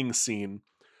swinging scene.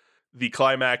 The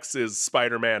climax is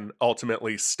Spider-Man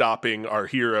ultimately stopping our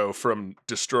hero from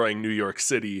destroying New York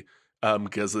City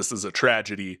because this is a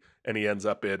tragedy, and he ends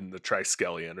up in the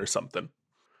Triskelion or something.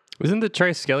 Wasn't the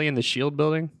Triskelion the shield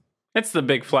building? It's the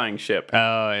big flying ship.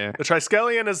 Oh, yeah. The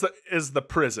Triskelion is the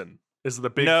prison. Is the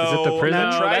big No, Is it the prison?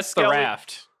 No, that's the Triskelion-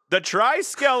 raft. The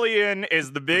Triskelion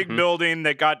is the big building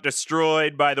that got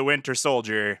destroyed by the Winter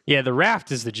Soldier. Yeah, the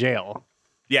raft is the jail.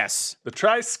 Yes, The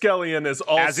Triskelion is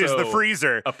also as is the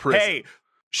freezer. a prison. Hey,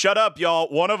 shut up, y'all.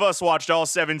 One of us watched all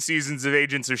 7 seasons of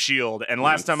Agents of S.H.I.E.L.D., and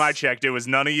last time I checked, it was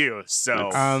none of you. So,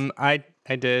 I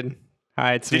did.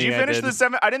 Hi, it's did me. you I finish did. the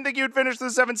 7th? I didn't think you would finish the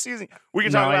 7th season. We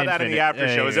can No, talk I about didn't that in the finish- after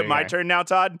show. Is it my turn now,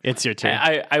 Todd? It's your turn.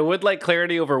 I would like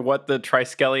clarity over what the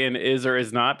Triskelion is or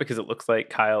is not, because it looks like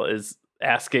Kyle is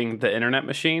asking the internet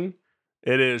machine.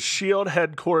 It is S.H.I.E.L.D.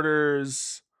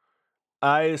 headquarters.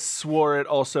 I swore it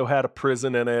also had a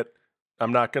prison in it.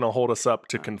 I'm not going to hold us up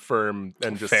to confirm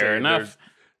and just Fair say enough.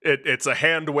 It's a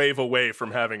hand wave away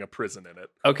from having a prison in it.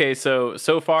 Okay, so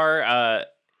far,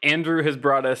 Andrew has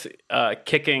brought us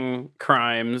kicking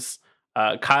crimes.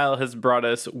 Kyle has brought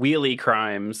us wheelie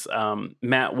crimes.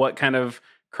 Matt, what kind of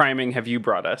criming have you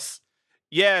brought us?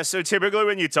 Yeah, so typically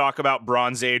when you talk about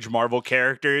Bronze Age Marvel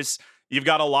characters, you've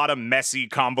got a lot of messy,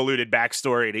 convoluted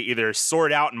backstory to either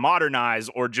sort out and modernize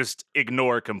or just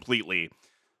ignore completely.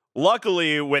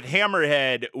 Luckily, with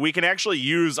Hammerhead, we can actually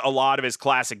use a lot of his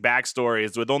classic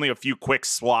backstories with only a few quick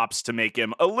swaps to make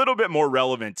him a little bit more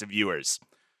relevant to viewers.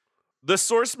 The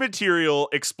source material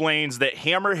explains that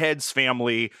Hammerhead's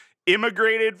family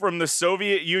immigrated from the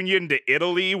Soviet Union to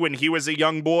Italy when he was a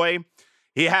young boy.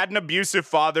 He had an abusive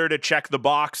father to check the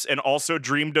box and also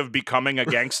dreamed of becoming a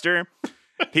gangster.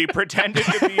 He pretended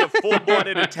to be a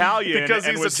full-blooded Italian Because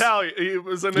and he's was Italian. He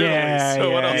was in Yeah, Italy,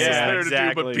 so what yeah, else is yeah, there to do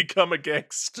exactly. but become a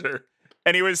gangster?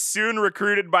 And he was soon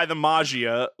recruited by the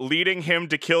Maggia, leading him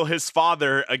to kill his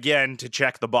father again to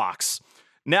check the box.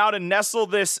 Now, to nestle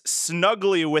this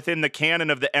snugly within the canon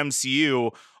of the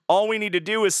MCU, all we need to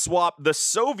do is swap the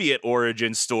Soviet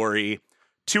origin story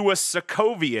to a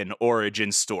Sokovian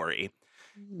origin story.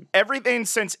 Everything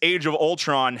since Age of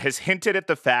Ultron has hinted at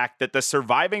the fact that the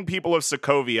surviving people of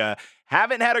Sokovia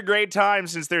haven't had a great time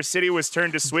since their city was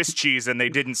turned to Swiss cheese and they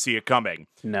didn't see it coming.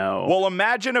 No. Well,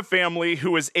 imagine a family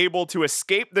who was able to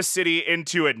escape the city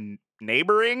into a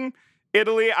neighboring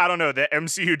Italy. I don't know. The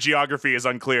MCU geography is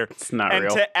unclear. It's not And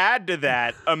real. to add to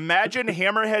that, imagine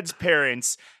Hammerhead's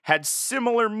parents had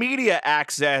similar media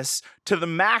access to the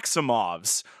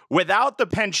Maximovs without the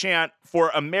penchant for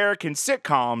American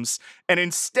sitcoms and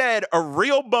instead a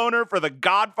real boner for the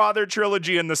Godfather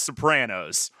trilogy and the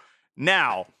Sopranos.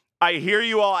 Now, I hear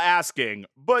you all asking,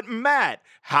 but Matt,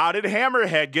 how did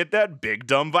Hammerhead get that big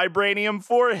dumb vibranium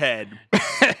forehead?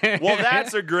 Well,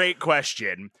 that's a great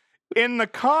question. In the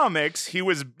comics, he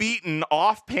was beaten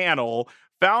off panel,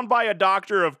 found by a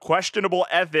doctor of questionable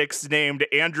ethics named,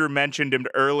 Andrew mentioned him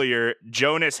earlier,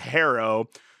 Jonas Harrow,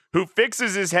 who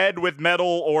fixes his head with metal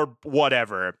or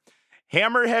whatever.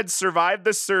 Hammerhead survived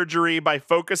the surgery by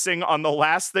focusing on the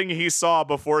last thing he saw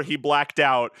before he blacked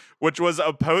out, which was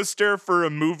a poster for a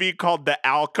movie called The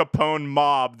Al Capone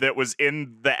Mob that was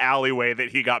in the alleyway that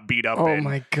he got beat up in. Oh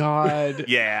my God.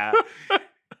 Yeah.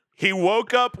 He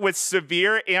woke up with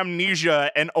severe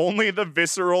amnesia and only the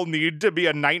visceral need to be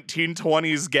a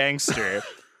 1920s gangster.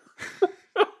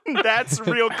 That's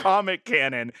real comic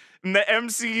canon. And the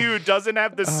MCU doesn't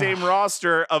have the same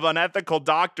roster of unethical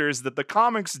doctors that the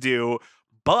comics do,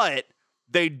 but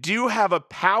they do have a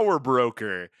power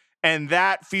broker, and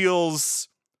that feels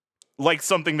like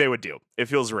something they would do. It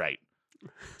feels right.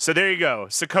 So there you go.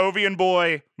 Sokovian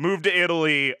boy, moved to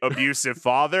Italy, abusive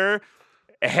father,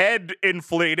 head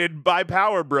inflated by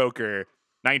power broker,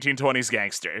 1920s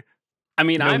gangster. I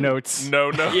mean, No notes. No,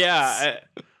 no. Yeah.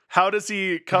 How does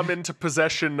he come into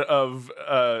possession of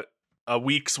a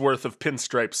week's worth of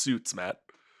pinstripe suits, Matt?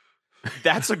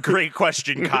 That's a great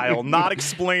question, Kyle. Not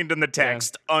explained in the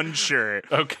text. Unsure.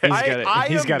 Okay. I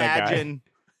he's got a guy. imagine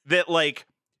that, like,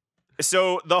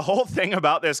 so the whole thing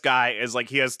about this guy is like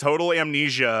he has total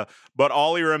amnesia, but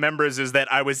all he remembers is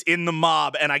that I was in the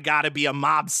mob and I gotta be a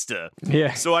mobster.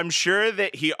 Yeah. So I'm sure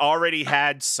that he already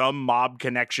had some mob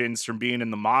connections from being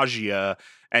in the Maggia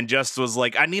and just was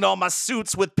like, I need all my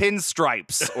suits with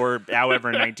pinstripes, or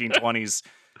however 1920s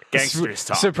gangsters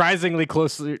talk. Surprisingly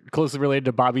closely related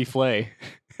to Bobby Flay.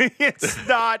 It's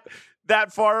not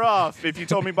that far off. If you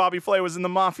told me Bobby Flay was in the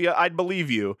mafia, I'd believe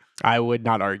you. I would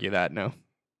not argue that, no.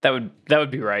 That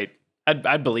would be right.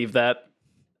 I'd believe that.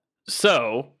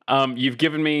 So, you've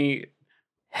given me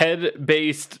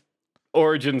head-based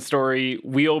origin story,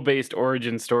 wheel-based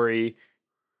origin story,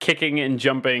 kicking and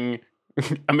jumping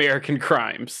American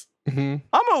crimes. Mm-hmm.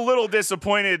 I'm a little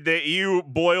disappointed that you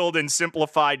boiled and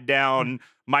simplified down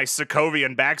my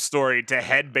Sokovian backstory to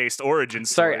head-based origin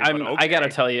story. Sorry, but I gotta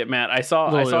okay. tell you, Matt. I saw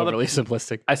Overly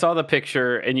simplistic. I saw the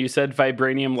picture, and you said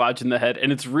vibranium lodged in the head,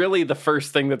 and it's really the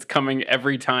first thing that's coming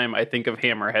every time I think of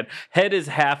Hammerhead. Head is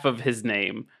half of his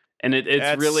name, and it's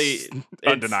That's really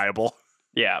undeniable.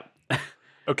 Yeah.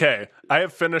 Okay, I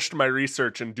have finished my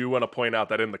research and do want to point out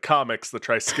that in the comics, the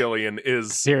Triskelion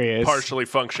is Serious. partially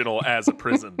functional as a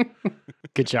prison.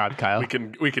 Good job, Kyle.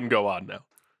 We can go on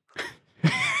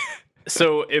now.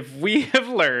 So if we have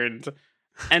learned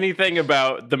anything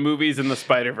about the movies in the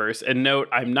Spider-Verse, and note,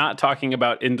 I'm not talking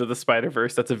about Into the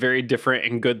Spider-Verse. That's a very different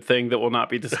and good thing that will not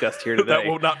be discussed here today. That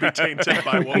will not be tainted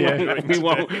by what Yeah, we're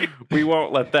doing we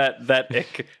won't let that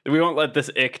ick. We won't let this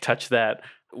ick touch that.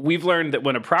 We've learned that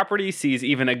when a property sees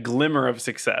even a glimmer of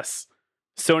success,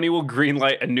 Sony will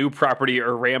greenlight a new property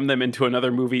or ram them into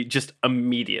another movie just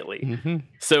immediately. Mm-hmm.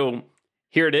 So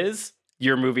here it is.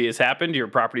 Your movie has happened. Your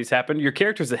property's happened. Your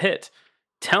character's a hit.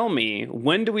 Tell me,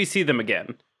 when do we see them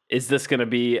again? Is this going to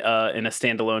be in a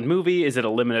standalone movie? Is it a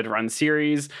limited run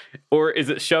series? Or is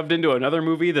it shoved into another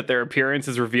movie that their appearance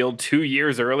is revealed 2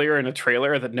 years earlier in a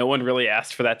trailer that no one really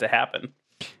asked for that to happen?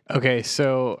 Okay,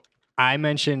 so I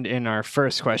mentioned in our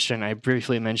first question, I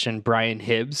briefly mentioned Brian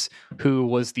Hibbs, who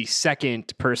was the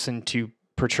second person to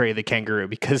portray the kangaroo,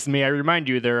 because may I remind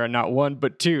you, there are not one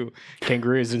but two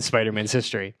kangaroos in Spider-Man's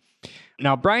history.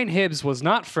 Now, Brian Hibbs was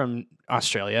not from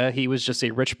Australia. He was just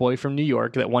a rich boy from New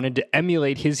York that wanted to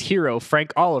emulate his hero,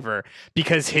 Frank Oliver,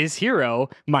 because his hero,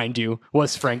 mind you,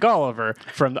 was Frank Oliver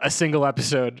from a single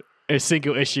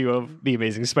issue of The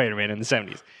Amazing Spider-Man in the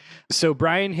 70s. So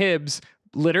Brian Hibbs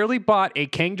literally bought a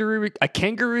kangaroo-themed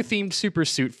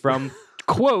supersuit from,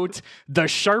 quote, the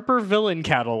Sharper Villain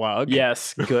catalog.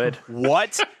 Yes, good.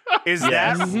 What? Is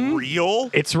Yes. that real?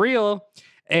 It's real.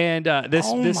 And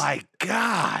My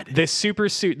God. this super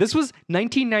suit. This was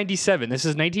 1997. This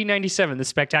is 1997. The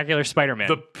Spectacular Spider-Man.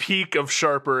 The peak of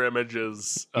Sharper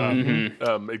Image's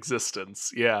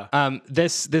existence. Yeah.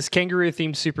 This kangaroo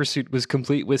themed super suit was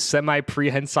complete with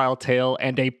semi-prehensile tail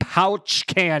and a pouch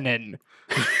cannon.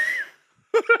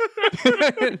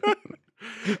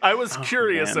 I was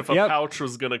curious man. if a Yep. pouch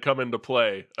was going to come into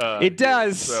play. It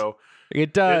does. So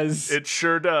It does. It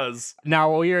sure does.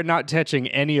 Now we are not touching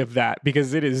any of that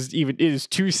because it is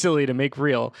too silly to make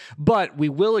real. But we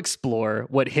will explore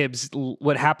what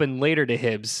happened later to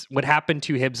Hibbs, what happened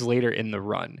to Hibbs later in the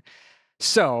run.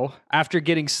 So after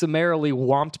getting summarily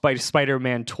whomped by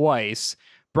Spider-Man twice,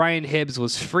 Brian Hibbs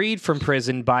was freed from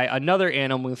prison by another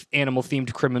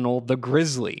animal-themed criminal, the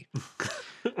Grizzly.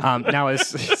 Now, as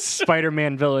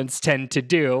Spider-Man villains tend to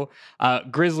do,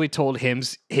 Grizzly told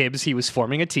Hibbs he was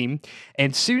forming a team,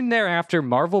 and soon thereafter,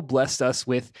 Marvel blessed us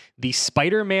with the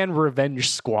Spider-Man Revenge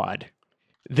Squad.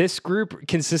 This group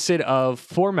consisted of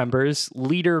 4 members: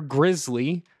 leader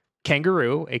Grizzly,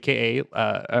 Kangaroo, aka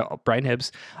Brian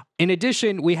Hibbs. In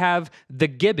addition, we have the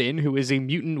Gibbon, who is a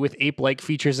mutant with ape-like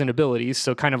features and abilities,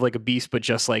 so kind of like a beast, but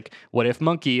just like what if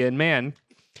monkey and man.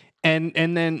 And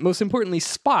then most importantly,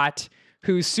 Spot,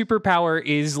 whose superpower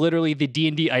is literally the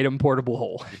D&D item portable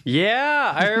hole.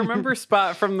 Yeah, I remember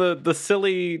Spot from the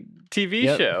silly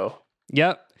TV show.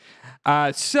 Yep.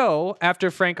 So after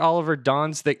Frank Oliver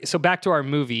dons so back to our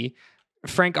movie,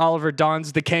 Frank Oliver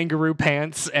dons the kangaroo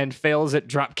pants and fails at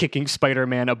drop kicking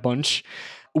Spider-Man a bunch.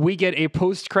 We get a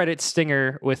post-credit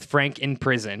stinger with Frank in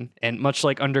prison, and much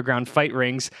like underground fight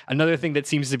rings, another thing that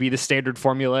seems to be the standard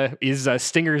formula is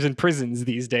stingers in prisons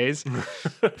these days.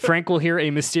 Frank will hear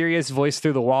a mysterious voice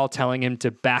through the wall telling him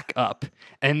to back up,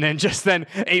 and then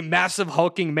a massive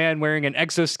hulking man wearing an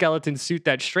exoskeleton suit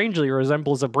that strangely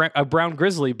resembles a brown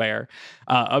grizzly bear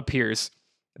appears.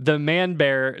 The man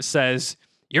bear says,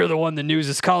 "You're the one the news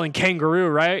is calling kangaroo,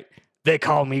 right? They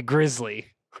call me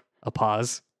Grizzly." A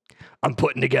pause. "I'm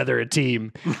putting together a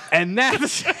team." And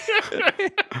that's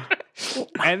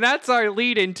our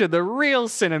lead into the real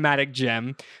cinematic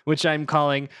gem, which I'm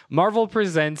calling Marvel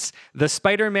Presents The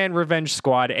Spider-Man Revenge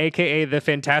Squad, aka the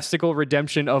fantastical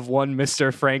redemption of one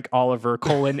Mr. Frank Oliver,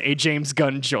 a James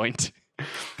Gunn joint.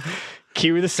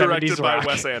 Cue the 70s Directed rock.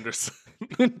 by Wes Anderson.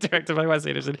 Directed by Wes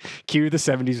Anderson. Cue the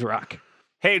 70s rock.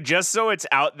 Hey, just so it's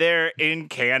out there in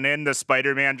canon, the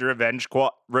Spider-Man Revenge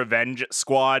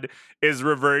Squad is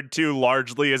referred to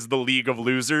largely as the League of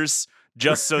Losers,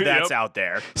 just so that's out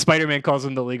there. Spider-Man calls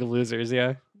them the League of Losers,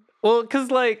 yeah. Well, because,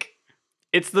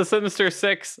 it's the Sinister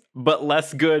Six, but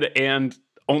less good and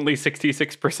only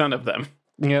 66% of them.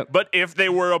 Yep. But if they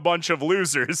were a bunch of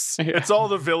losers, It's all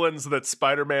the villains that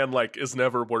Spider-Man, is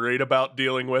never worried about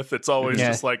dealing with. It's always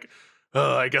just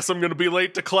I guess I'm going to be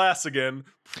late to class again.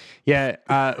 Yeah.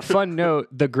 Fun note: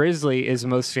 the Grizzly is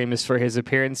most famous for his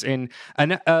appearance in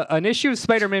an issue of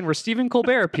Spider-Man where Stephen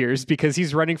Colbert appears because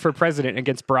he's running for president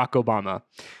against Barack Obama.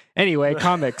 Anyway,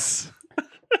 comics.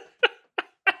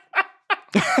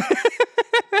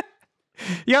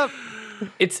 Yep.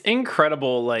 It's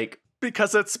incredible,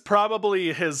 Because it's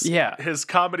probably his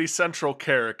Comedy Central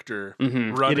character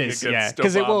running It is, against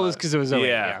because Obama. it was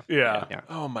yeah. Yeah.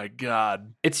 Oh my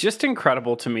God. it's just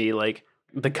incredible to me,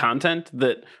 the content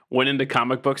that went into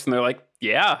comic books, and they're like,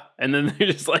 yeah, and then they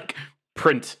just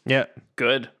print. Yeah,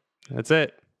 Good. that's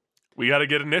it. We got to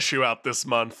get an issue out this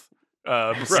month.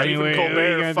 What are you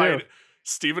gonna do?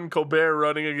 Stephen Colbert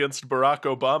running against Barack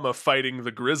Obama fighting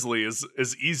the Grizzly is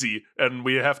easy, and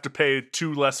we have to pay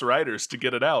 2 less writers to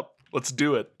get it out. Let's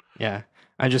do it. Yeah.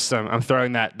 I'm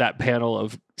throwing that panel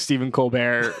of Stephen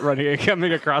Colbert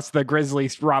coming across the Grizzly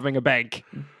robbing a bank.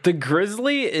 The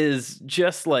Grizzly is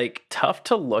just tough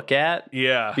to look at.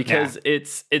 Yeah. Because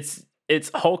it's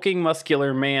hulking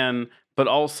muscular man, but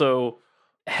also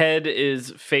head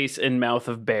is face and mouth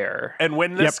of bear. And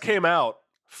when this came out,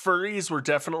 furries were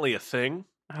definitely a thing.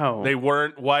 Oh. They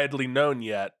weren't widely known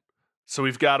yet. So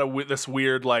we've got this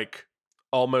weird,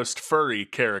 almost furry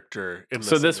character in this.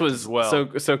 So this image was as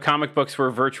well. so comic books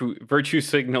were virtue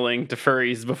signaling to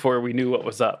furries before we knew what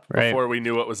was up. Right. Before we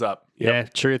knew what was up. Yeah,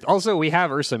 truth. Also, we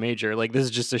have Ursa Major. This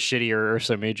is just a shittier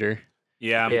Ursa Major.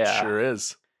 yeah. Yeah. Sure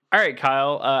is. All right,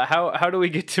 Kyle. How do we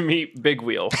get to meet Big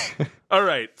Wheel? All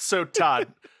right. So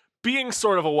Todd, being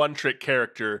sort of a one-trick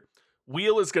character,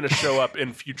 Wheel is going to show up in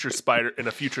a future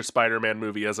Spider-Man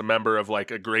movie as a member of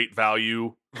a great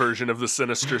value version of the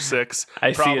Sinister Six.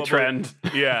 I see a trend.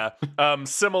 Yeah.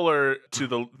 Similar to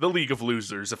the League of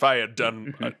Losers. If I had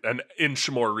done an inch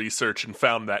more research and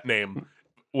found that name,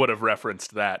 would have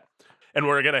referenced that. And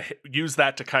we're going to use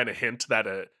that to kind of hint that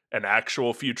an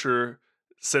actual future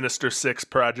Sinister Six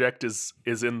project is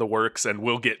in the works and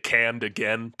will get canned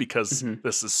again because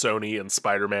this is Sony and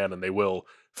Spider-Man, and they will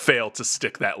fail to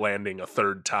stick that landing a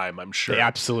third time, I'm sure. They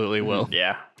absolutely will.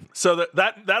 Yeah. So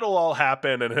that'll all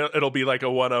happen, and it'll be a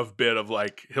one-off bit of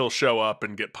he'll show up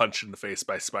and get punched in the face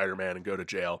by Spider-Man and go to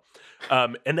jail.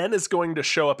 And then is going to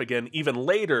show up again even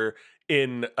later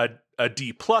in a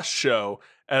D+ show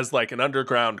as an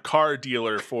underground car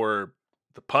dealer for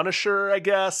the Punisher, I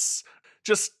guess.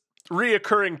 Just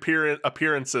reoccurring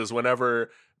appearances whenever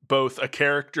both a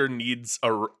character needs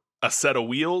a set of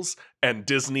wheels and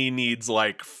Disney needs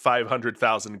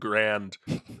 $500,000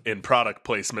 in product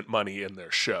placement money in their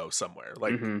show somewhere.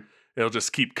 It'll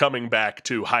just keep coming back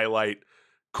to highlight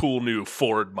cool new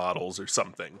Ford models or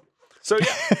something. So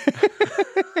yeah.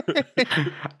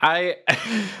 I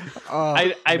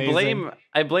blame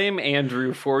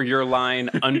Andrew for your line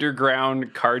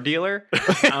underground car dealer.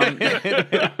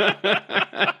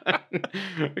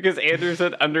 Because Andrew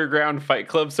said underground Fight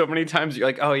Club so many times, you're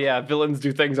like, oh yeah, villains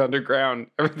do things underground.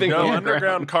 Everything No,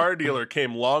 underground car dealer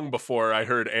came long before I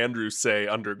heard Andrew say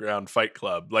underground Fight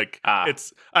Club. Like I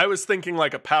was thinking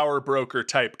like a power broker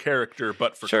type character,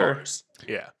 but for cars.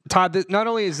 Yeah. Todd, not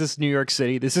only is this New York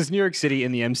City, this is New York City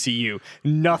in the MCU.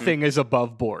 Nothing is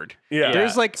above board. Yeah.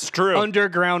 There's like It's true.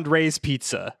 underground Ray's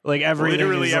Pizza. Like everything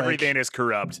Literally is everything is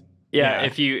corrupt. Yeah,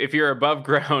 if you're above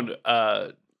ground,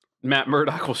 Matt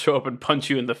Murdock will show up and punch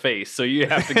you in the face. So you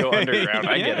have to go underground.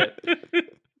 I get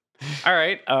it. All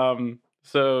right.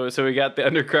 So we got the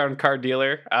underground car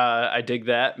dealer. I dig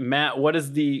that. Matt, what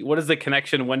is the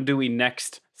connection? When do we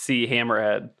next see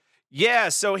Hammerhead? Yeah,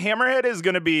 so Hammerhead is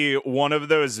going to be one of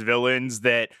those villains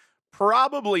that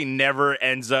probably never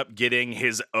ends up getting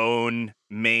his own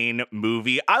main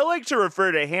movie. I like to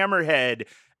refer to Hammerhead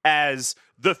as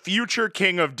the future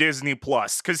king of Disney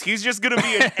Plus, because he's just going to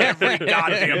be in every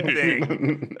goddamn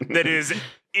thing that is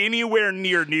anywhere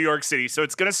near New York City. So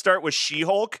it's going to start with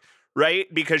She-Hulk, right?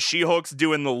 Because She-Hulk's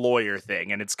doing the lawyer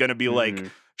thing, and it's going to be like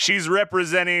she's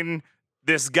representing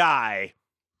this guy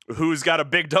who's got a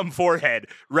big dumb forehead,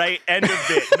 right? End of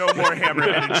bit. No more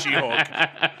Hammerhead and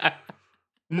She-Hulk.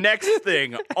 Next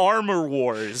thing, Armor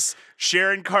Wars.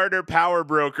 Sharon Carter, Power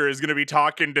Broker, is going to be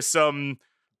talking to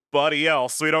somebody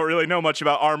else. We don't really know much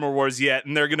about Armor Wars yet,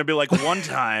 and they're going to be like, one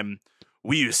time,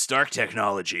 we used Stark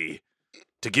technology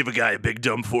to give a guy a big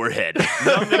dumb forehead.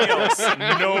 Nothing else.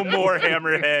 No more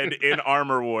Hammerhead in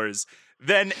Armor Wars.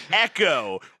 Then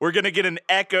Echo. We're going to get an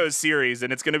Echo series,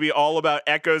 and it's going to be all about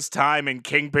Echo's time in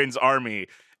Kingpin's army.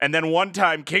 And then one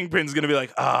time, Kingpin's going to be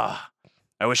like,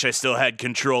 I wish I still had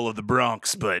control of the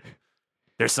Bronx, but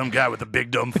there's some guy with a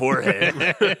big dumb forehead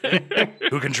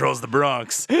who controls the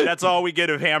Bronx. That's all we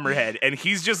get of Hammerhead. And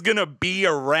he's just going to be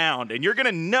around, and you're going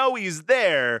to know he's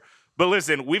there. But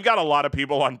listen, we've got a lot of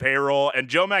people on payroll, and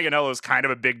Joe Manganiello is kind of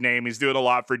a big name. He's doing a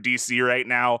lot for DC right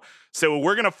now. So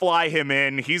we're going to fly him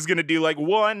in. He's going to do like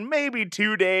 1, maybe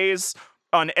 2 days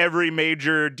on every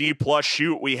major D+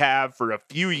 shoot we have for a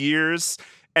few years.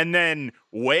 And then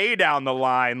way down the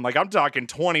line, like I'm talking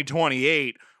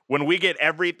 2028, when we get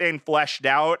everything fleshed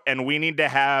out and we need to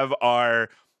have our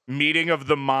meeting of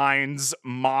the minds,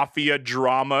 mafia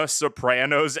drama,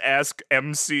 Sopranos-esque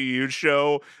MCU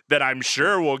show that I'm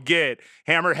sure we'll get,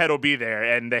 Hammerhead will be there,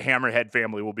 and the Hammerhead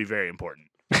family will be very important.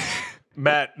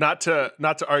 Matt, not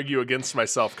to argue against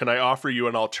myself, can I offer you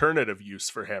an alternative use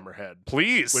for Hammerhead?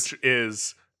 Please. Which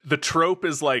is, the trope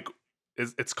is like,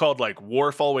 it's called like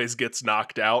Worf always gets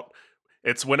knocked out.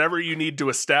 It's whenever you need to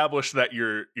establish that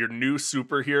your new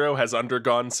superhero has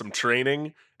undergone some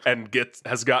training and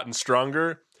has gotten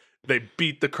stronger, they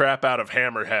beat the crap out of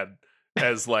Hammerhead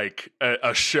as like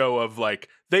a show of like,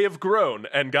 they have grown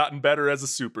and gotten better as a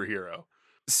superhero.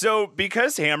 So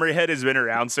because Hammerhead has been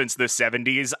around since the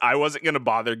 70s, I wasn't going to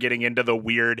bother getting into the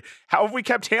weird, how have we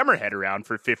kept Hammerhead around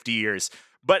for 50 years?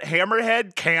 But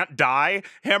Hammerhead can't die.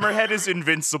 Hammerhead is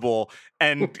invincible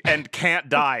and can't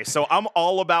die. So I'm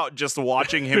all about just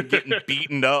watching him getting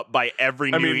beaten up by every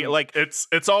new. Like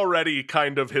it's already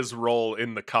kind of his role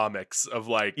in the comics of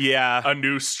like, a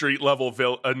new street level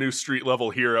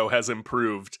hero has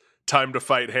improved. Time to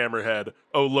fight Hammerhead.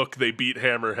 Oh look, they beat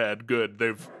Hammerhead. Good,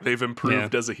 they've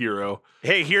improved as a hero.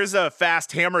 Hey, here's a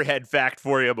fast Hammerhead fact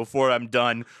for you before I'm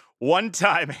done. One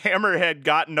time, Hammerhead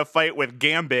got in a fight with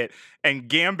Gambit, and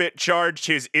Gambit charged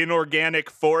his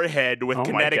inorganic forehead with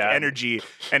kinetic energy,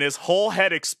 and his whole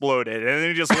head exploded, and then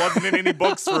he just wasn't in any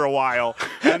books for a while.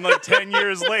 And like 10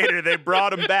 years later, they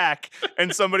brought him back,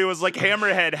 and somebody was like,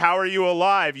 Hammerhead, how are you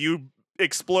alive? You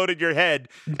exploded your head.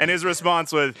 And his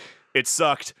response was, it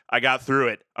sucked. I got through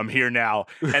it. I'm here now.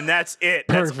 And that's it.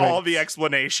 That's all the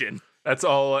explanation. That's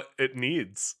all it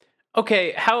needs.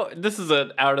 Okay, this is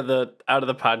a out of the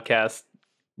podcast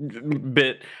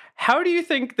bit. How do you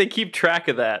think they keep track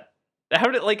of that?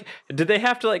 Did they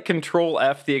have to like Control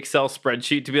F the Excel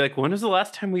spreadsheet to be like, when was the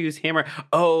last time we used Hammer?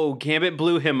 Oh, Gambit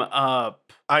blew him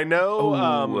up. I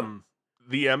know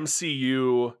the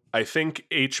MCU, I think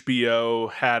HBO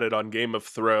had it on Game of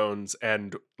Thrones,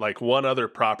 and like one other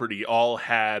property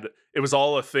it was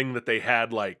all a thing that they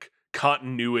had like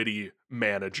continuity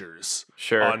managers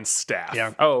on staff.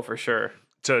 Yeah. Oh, for sure.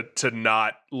 To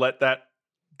not let that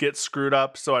get screwed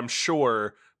up. So I'm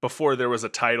sure before there was a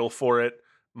title for it,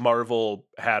 Marvel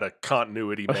had a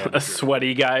continuity manager. A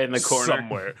sweaty guy in the corner.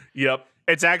 Somewhere. Yep.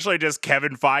 It's actually just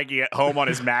Kevin Feige at home on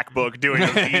his MacBook doing a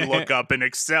VLOOKUP in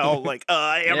Excel, like,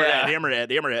 Hammerhead.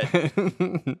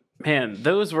 Man,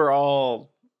 those were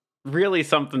all really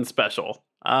something special.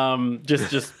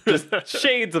 Just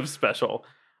shades of special.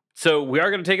 So we are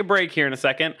going to take a break here in a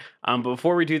second. But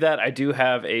before we do that, I do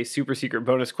have a super secret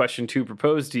bonus question to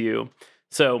propose to you.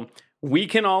 So we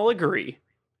can all agree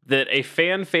that a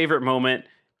fan favorite moment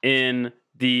in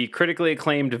the critically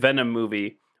acclaimed Venom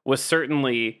movie was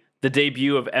certainly the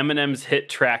debut of Eminem's hit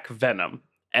track Venom.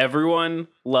 Everyone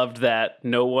loved that.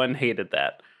 No one hated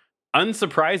that.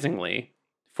 Unsurprisingly,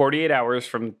 48 hours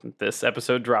from this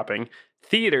episode dropping,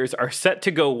 theaters are set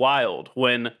to go wild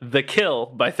when The Kill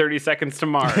by 30 Seconds to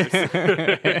Mars,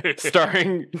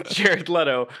 starring Jared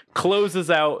Leto, closes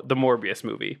out the Morbius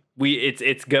movie.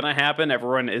 It's gonna happen.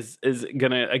 Everyone is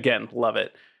gonna, again, love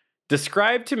it.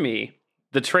 Describe to me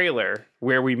the trailer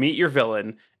where we meet your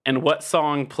villain and what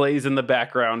song plays in the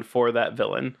background for that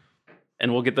villain.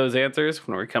 And we'll get those answers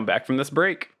when we come back from this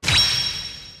break.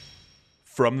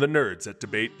 From the nerds at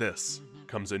Debate This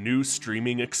comes a new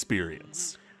streaming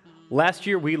experience. Last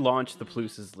year, we launched The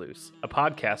Plus is Loose, a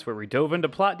podcast where we dove into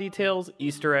plot details,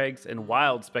 Easter eggs, and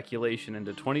wild speculation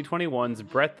into 2021's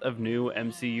breadth of new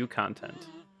MCU content.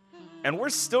 And we're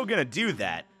still gonna do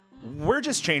that. We're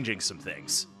just changing some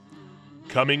things.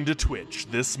 Coming to Twitch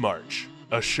this March,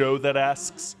 a show that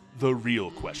asks the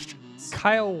real questions.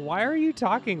 Kyle, why are you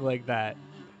talking like that?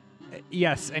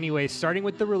 Yes, anyway, starting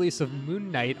with the release of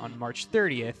Moon Knight on March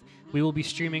 30th, we will be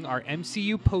streaming our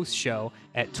MCU post show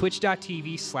at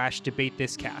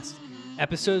twitch.tv/debatethiscast.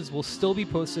 Episodes will still be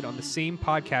posted on the same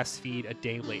podcast feed a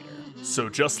day later. So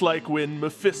just like when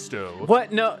Mephisto...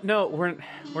 What? No, we're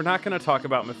not going to talk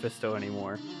about Mephisto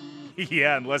anymore.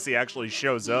 Yeah, unless he actually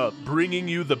shows up. Bringing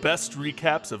you the best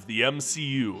recaps of the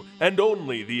MCU, and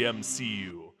only the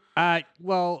MCU.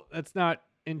 Well, that's not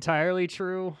entirely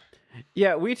true.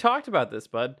 Yeah, we talked about this,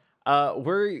 bud.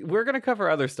 We're going to cover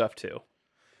other stuff too.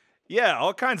 Yeah,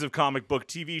 all kinds of comic book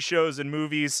TV shows and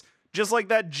movies, just like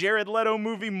that Jared Leto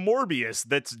movie Morbius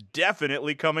that's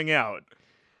definitely coming out.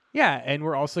 Yeah, and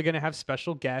we're also going to have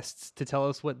special guests to tell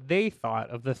us what they thought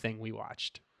of the thing we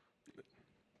watched.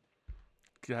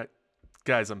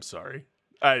 Guys, I'm sorry.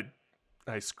 I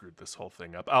screwed this whole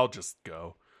thing up. I'll just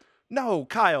go. No,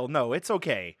 Kyle, no, it's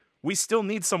okay. We still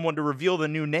need someone to reveal the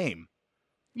new name.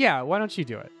 Yeah, why don't you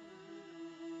do it?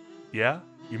 Yeah?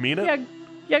 You mean it?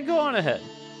 Yeah, go on ahead.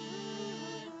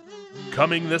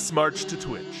 Coming this March to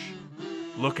Twitch.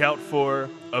 Look out for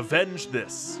Avenge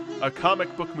This, a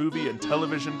comic book movie and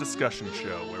television discussion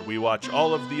show where we watch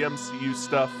all of the MCU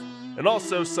stuff and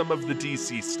also some of the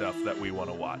DC stuff that we want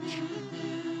to watch.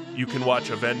 You can watch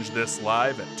Avenge This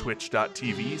live at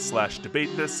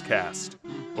twitch.tv/debatethiscast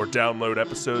or download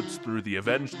episodes through the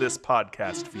Avenge This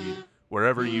podcast feed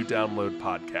wherever you download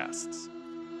podcasts.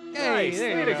 Nice.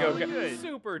 there Way you to go. go. Good.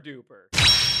 Super duper.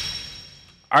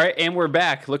 All right, and we're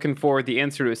back looking for the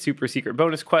answer to a super secret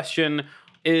bonus question.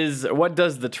 Is what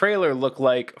does the trailer look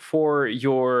like for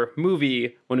your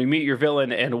movie when we meet your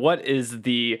villain, and what is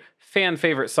the fan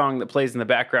favorite song that plays in the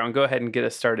background? Go ahead and get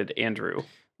us started, Andrew.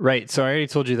 Right, so I already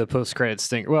told you the post-credits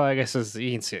thing. Well, I guess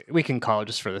you can see, we can call it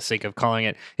just for the sake of calling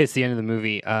it. It's the end of the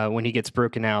movie when he gets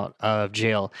broken out of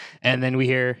jail, and then we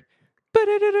hear,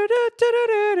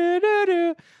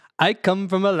 I come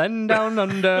from a land down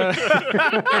under.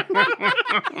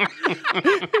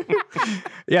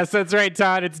 Yes, that's right,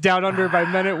 Todd. It's Down Under by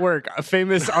Men at Work, a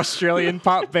famous Australian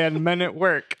pop band, Men at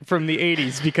Work, from the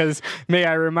 80s. Because, may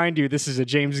I remind you, this is a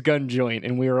James Gunn joint,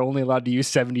 and we are only allowed to use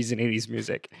 70s and 80s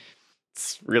music.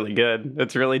 It's really good.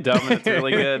 It's really dumb, and it's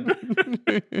really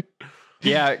good.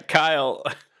 Yeah, Kyle.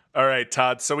 All right,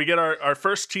 Todd. So we get our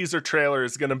first teaser trailer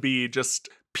is going to be just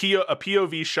a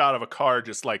POV shot of a car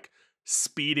just like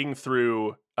speeding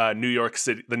through New York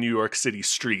City, the New York City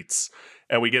streets,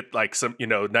 and we get like some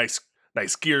nice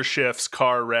gear shifts,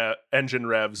 engine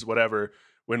revs, whatever.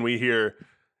 When we hear,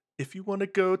 "If you want to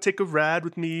go take a ride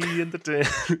with me in the day,"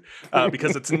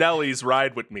 because it's Nelly's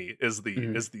 "Ride with Me" is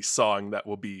the song that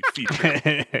will be featured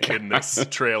in this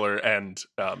trailer and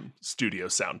studio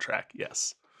soundtrack.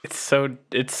 Yes. It's so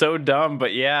dumb,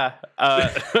 but yeah.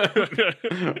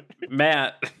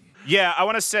 Matt. Yeah, I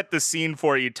want to set the scene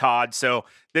for you, Todd. So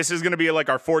this is going to be like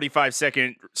our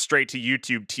 45-second straight to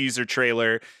YouTube teaser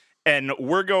trailer, and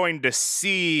we're going to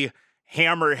see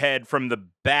Hammerhead from the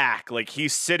back. Like,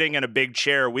 he's sitting in a big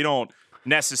chair. We don't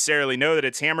necessarily know that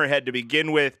it's Hammerhead to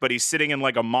begin with, but he's sitting in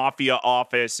like a mafia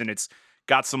office, and it's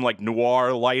got some like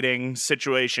noir lighting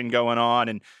situation going on,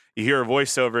 and you hear a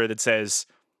voiceover that says,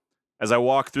 "As I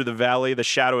walk through the valley, the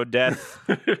shadow of death,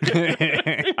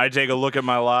 I take a look at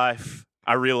my life.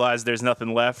 I realize there's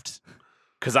nothing left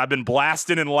because I've been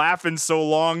blasting and laughing so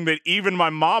long that even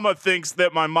my mama thinks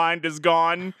that my mind is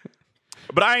gone.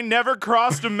 But I ain't never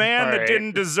crossed a man that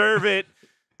didn't deserve it.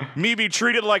 Me be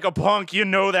treated like a punk, you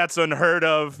know that's unheard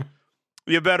of.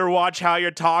 You better watch how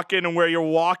you're talking and where you're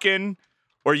walking,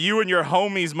 or you and your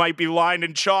homies might be lined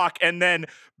in chalk. And then,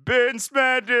 been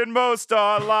spending most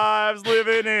our lives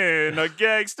living in a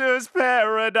gangster's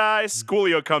paradise.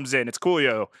 Coolio comes in. It's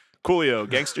Coolio. Coolio,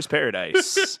 gangster's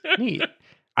paradise. Neat.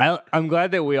 I'm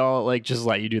glad that we all like just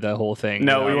let you do that whole thing.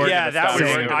 No, we weren't. Yeah, that was. We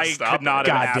weren't gonna I stop could not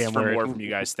it. have asked Goddamn for word. more from you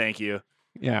guys. Thank you.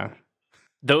 Yeah.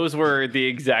 Those were the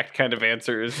exact kind of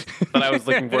answers that I was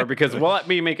looking for because well, let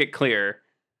me make it clear.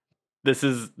 This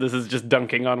is just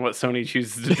dunking on what Sony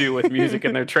chooses to do with music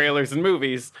in their trailers and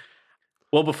movies.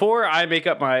 Well, before I make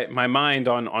up my mind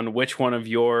on which one of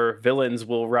your villains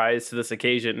will rise to this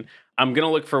occasion, I'm going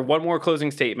to look for one more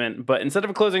closing statement. But instead of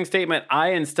a closing statement, I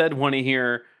instead want to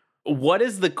hear what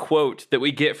is the quote that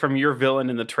we get from your villain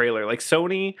in the trailer? Like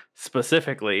Sony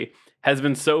specifically has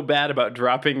been so bad about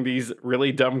dropping these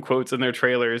really dumb quotes in their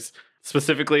trailers,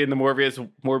 specifically in the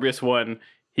Morbius one.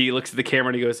 He looks at the camera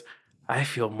and he goes, I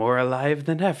feel more alive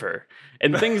than ever,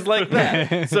 and things like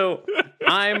that. So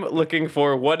I'm looking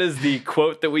for what is the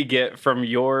quote that we get from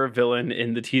your villain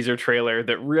in the teaser trailer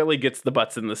that really gets the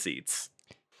butts in the seats.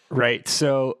 Right.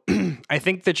 So I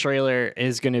think the trailer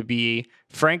is going to be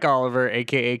Frank Oliver,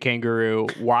 aka Kangaroo,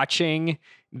 watching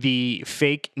the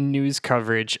fake news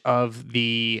coverage of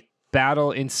the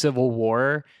battle in Civil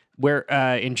War, where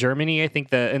in Germany, I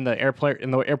think in the airport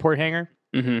hangar.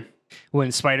 Mm-hmm.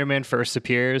 When Spider-Man first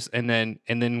appears, and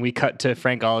then we cut to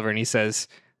Frank Oliver, and he says,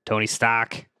 "Tony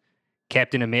Stark,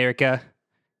 Captain America,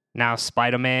 now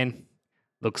Spider-Man.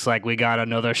 Looks like we got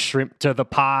another shrimp to the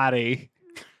party."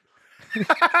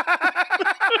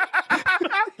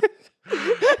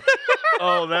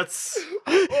 Oh,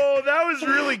 that was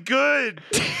really good.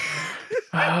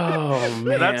 Oh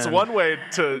man, That's one way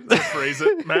to phrase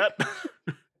it, Matt.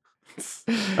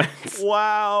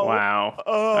 Wow. Wow.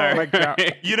 Oh,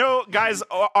 Right. you know, guys,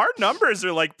 our numbers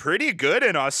are like pretty good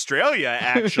in Australia,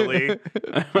 actually.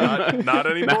 Not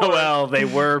anymore. Well, they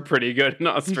were pretty good in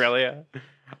Australia.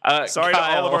 Sorry to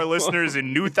all of Kyle. our listeners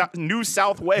in New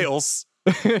South Wales.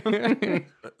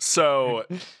 So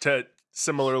to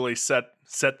similarly set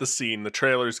the scene, the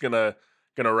trailer's gonna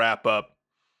wrap up,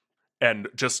 and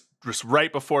just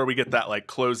right before we get that like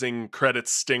closing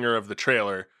credits stinger of the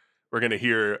trailer, we're gonna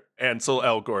hear Ansel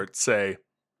Elgort say,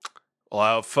 "Well,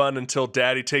 I'll have fun until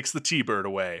Daddy takes the T-Bird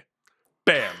away."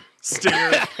 Bam,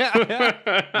 stinger.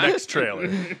 Next trailer.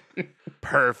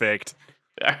 Perfect.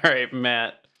 All right,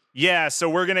 Matt. Yeah, so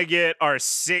we're going to get our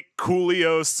sick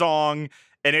Coolio song,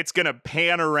 and it's going to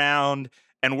pan around,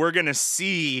 and we're going to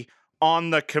see on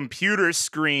the computer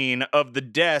screen of the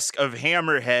desk of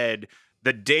Hammerhead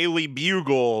the Daily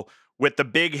Bugle with the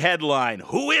big headline,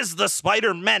 "Who is the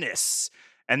Spider Menace?"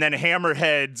 And then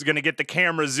Hammerhead's going to get the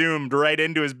camera zoomed right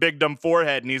into his big dumb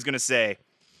forehead, and he's going to say,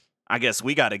 "I guess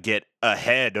we got to get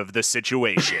ahead of the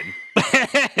situation."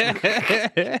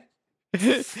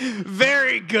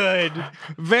 Very good.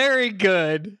 Very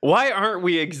good. Why aren't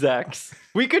we execs?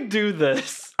 We could do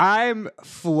this. I'm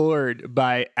floored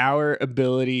by our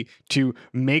ability to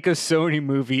make a Sony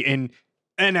movie in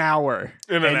an hour.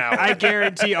 In an hour. I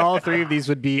guarantee all three of these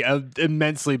would be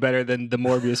immensely better than the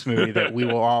Morbius movie that we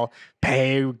will all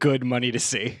pay good money to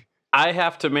see. I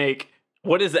have to make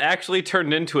what is actually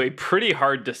turned into a pretty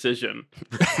hard decision.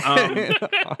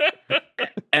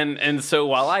 And so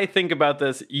while I think about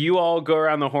this, you all go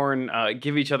around the horn,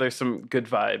 give each other some good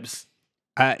vibes.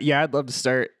 Yeah, I'd love to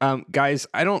start. Guys,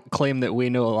 I don't claim that we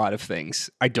know a lot of things.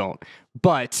 I don't.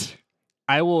 But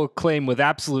I will claim with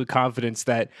absolute confidence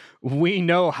that we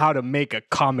know how to make a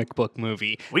comic book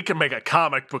movie. We can make a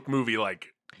comic book movie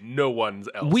like no one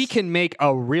else. We can make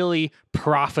a really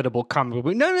profitable comic book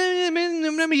movie. No,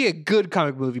 not maybe a good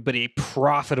comic movie, but a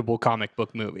profitable comic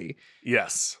book movie.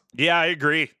 Yes. Yeah, I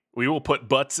agree. We will put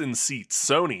butts in seats.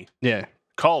 Sony, Yeah.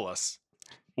 call us.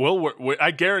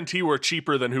 I guarantee we're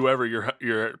cheaper than whoever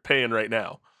you're paying right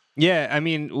now. Yeah, I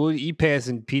mean, you pay us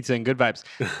in pizza and good vibes.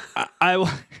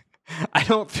 I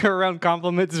don't throw around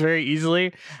compliments very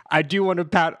easily. I do want to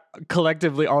pat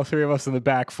collectively all three of us in the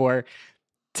back for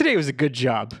today was a good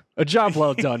job. A job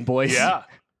well done, boys. Yeah.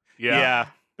 Yeah.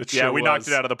 It Yeah, sure we knocked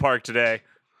it out of the park today.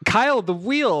 Kyle, the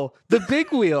wheel, the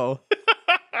big wheel.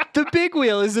 The big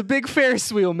wheel is a big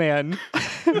Ferris wheel, man.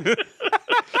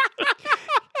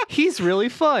 He's really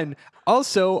fun.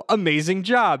 Also, amazing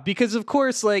job because of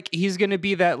course, like he's gonna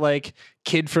be that like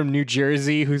kid from New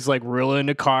Jersey who's like real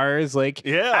into cars. Like,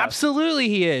 Yeah. absolutely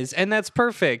he is, and that's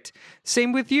perfect.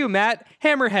 Same with you, Matt.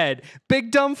 Hammerhead,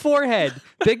 big dumb forehead,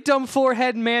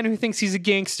 man who thinks he's a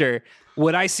gangster.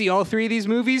 Would I see all three of these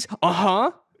movies?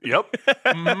 Yep.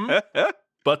 Mhm.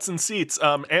 Butts and seats.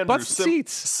 Andrew, Butts and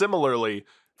seats. Similarly,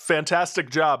 fantastic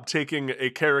job taking a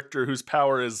character whose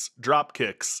power is drop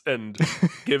kicks and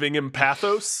giving him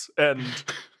pathos and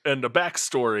a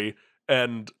backstory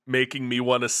and making me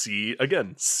want to see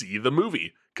the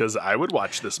movie, because I would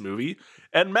watch this movie.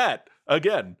 And Matt,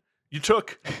 again, you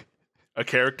took a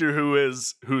character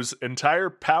whose entire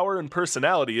power and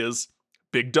personality is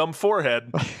big dumb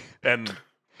forehead and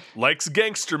likes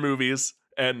gangster movies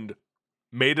and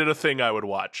made it a thing I would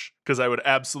watch, because I would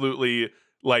absolutely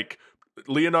like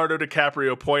Leonardo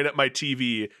DiCaprio point at my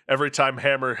TV every time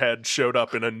Hammerhead showed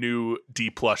up in a new D+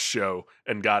 show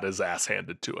and got his ass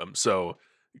handed to him. So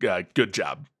good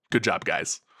job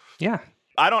guys. Yeah,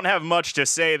 I don't have much to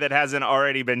say that hasn't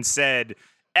already been said.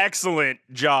 Excellent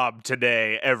job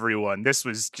today, everyone. This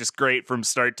was just great from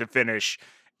start to finish.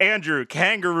 Andrew,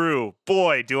 Kangaroo,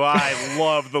 boy, do I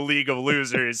love the League of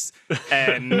Losers.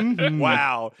 And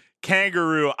wow,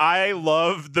 Kangaroo, I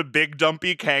love the big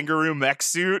dumpy kangaroo mech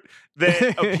suit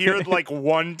that appeared like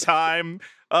one time.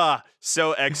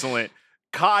 So excellent.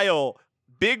 Kyle,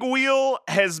 Big Wheel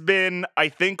has been, I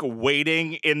think,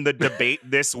 waiting in the debate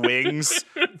this wings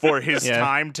for his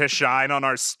time to shine on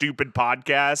our stupid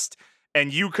podcast.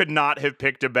 And you could not have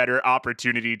picked a better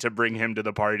opportunity to bring him to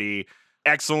the party.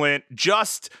 Excellent.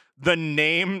 Just the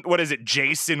name, what is it?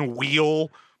 Jason Wheel?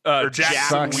 Or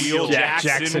Jackson Wheel?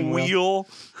 Jackson Wheel?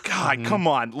 God, come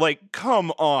on. Like,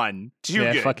 come on. Too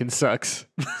good. It fucking sucks.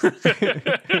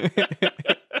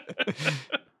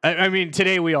 I mean,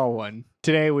 today we all won.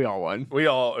 We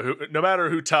all, no matter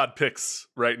who Todd picks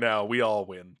right now, we all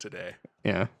win today.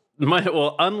 Yeah.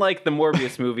 Well, unlike the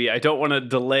Morbius movie, I don't want to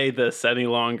delay this any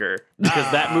longer,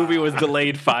 because that movie was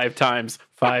delayed 5 times.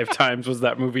 5 times was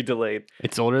that movie delayed.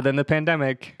 It's older than the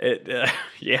pandemic.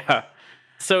 Yeah.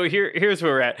 So here's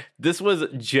where we're at. This was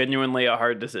genuinely a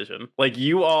hard decision. Like,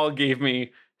 you all gave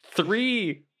me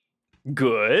 3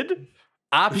 good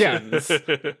options.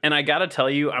 And I got to tell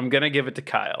you, I'm going to give it to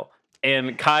Kyle.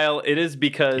 And Kyle, it is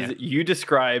because you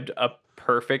described a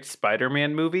perfect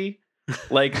Spider-Man movie.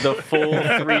 Like the full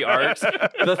 3 arcs.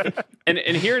 And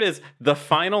here it is, the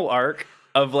final arc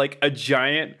of like a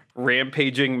giant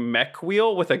rampaging mech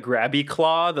wheel with a grabby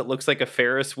claw that looks like a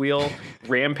Ferris wheel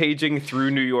rampaging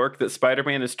through New York that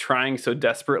Spider-Man is trying so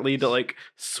desperately to like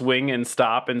swing and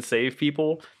stop and save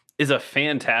people is a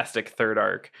fantastic 3rd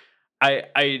arc.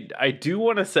 I do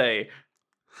want to say,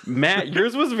 Matt,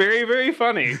 yours was very, very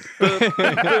funny.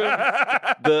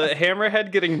 The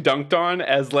Hammerhead getting dunked on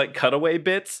as like cutaway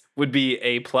bits would be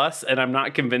A+, and I'm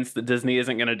not convinced that Disney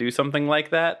isn't going to do something like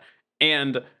that.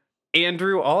 And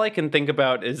Andrew, all I can think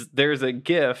about is there's a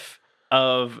GIF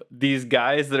of these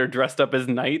guys that are dressed up as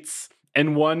knights,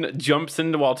 and one jumps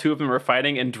in while 2 of them are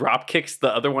fighting and drop kicks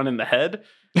the other one in the head.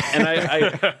 And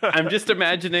I'm just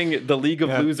imagining the League of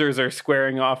Losers are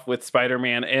squaring off with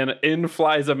Spider-Man, and in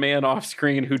flies a man off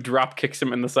screen who drop kicks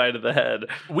him in the side of the head.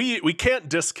 We can't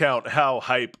discount how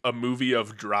hype a movie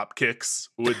of drop kicks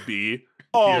would be.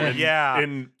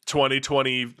 In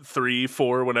 2023,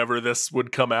 4, whenever this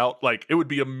would come out, like, it would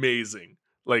be amazing.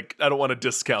 Like, I don't want to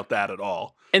discount that at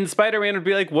all. And Spider-Man would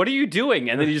be like, "What are you doing?"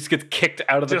 And then he just gets kicked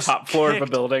out of the top floor of a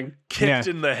building. Kicked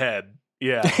in the head.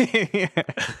 Yeah.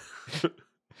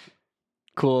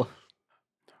 Cool.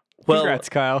 Well, congrats,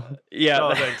 Kyle. Yeah.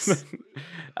 Oh, thanks.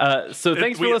 So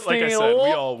thanks for listening. Like I said,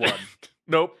 we all won.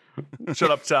 Nope.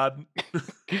 Shut up, Todd.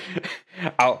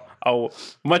 I'll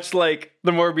much like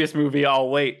the Morbius movie, I'll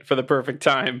wait for the perfect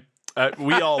time.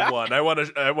 We all won. I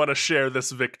want to share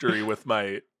this victory with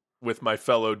my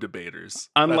fellow debaters.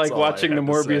 Unlike watching the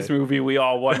Morbius movie, we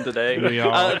all won today.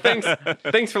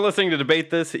 Thanks for listening to Debate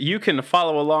This. You can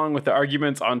follow along with the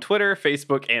arguments on Twitter,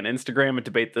 Facebook, and Instagram at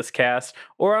Debate This Cast,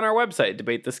 or on our website,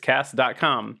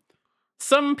 debatethiscast.com.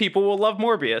 Some people will love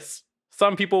Morbius.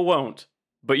 Some people won't.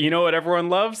 But you know what everyone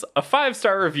loves? A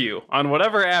 5-star review on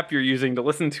whatever app you're using to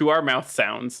listen to our mouth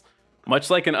sounds.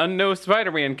 Much like an unknown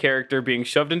Spider-Man character being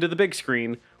shoved into the big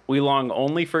screen, we long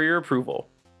only for your approval.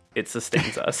 It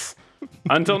sustains us.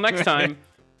 Until next time,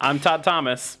 I'm Todd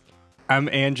Thomas. I'm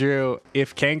Andrew.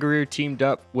 If Kangaroo teamed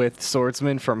up with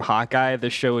Swordsman from Hawkeye,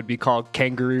 the show would be called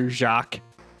Kangaroo Jacques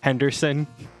Henderson.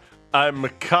 I'm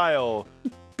Kyle.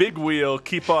 Big wheel,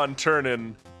 keep on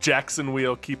turning. Jackson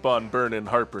wheel, keep on burning.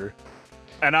 Harper.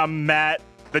 And I'm Matt.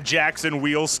 The Jackson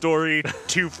Wheel story.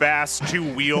 Too fast,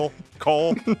 too wheel.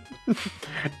 Cole.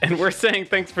 And we're saying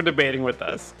thanks for debating with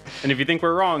us. And if you think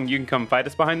we're wrong, you can come fight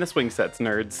us behind the swing sets,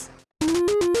 nerds.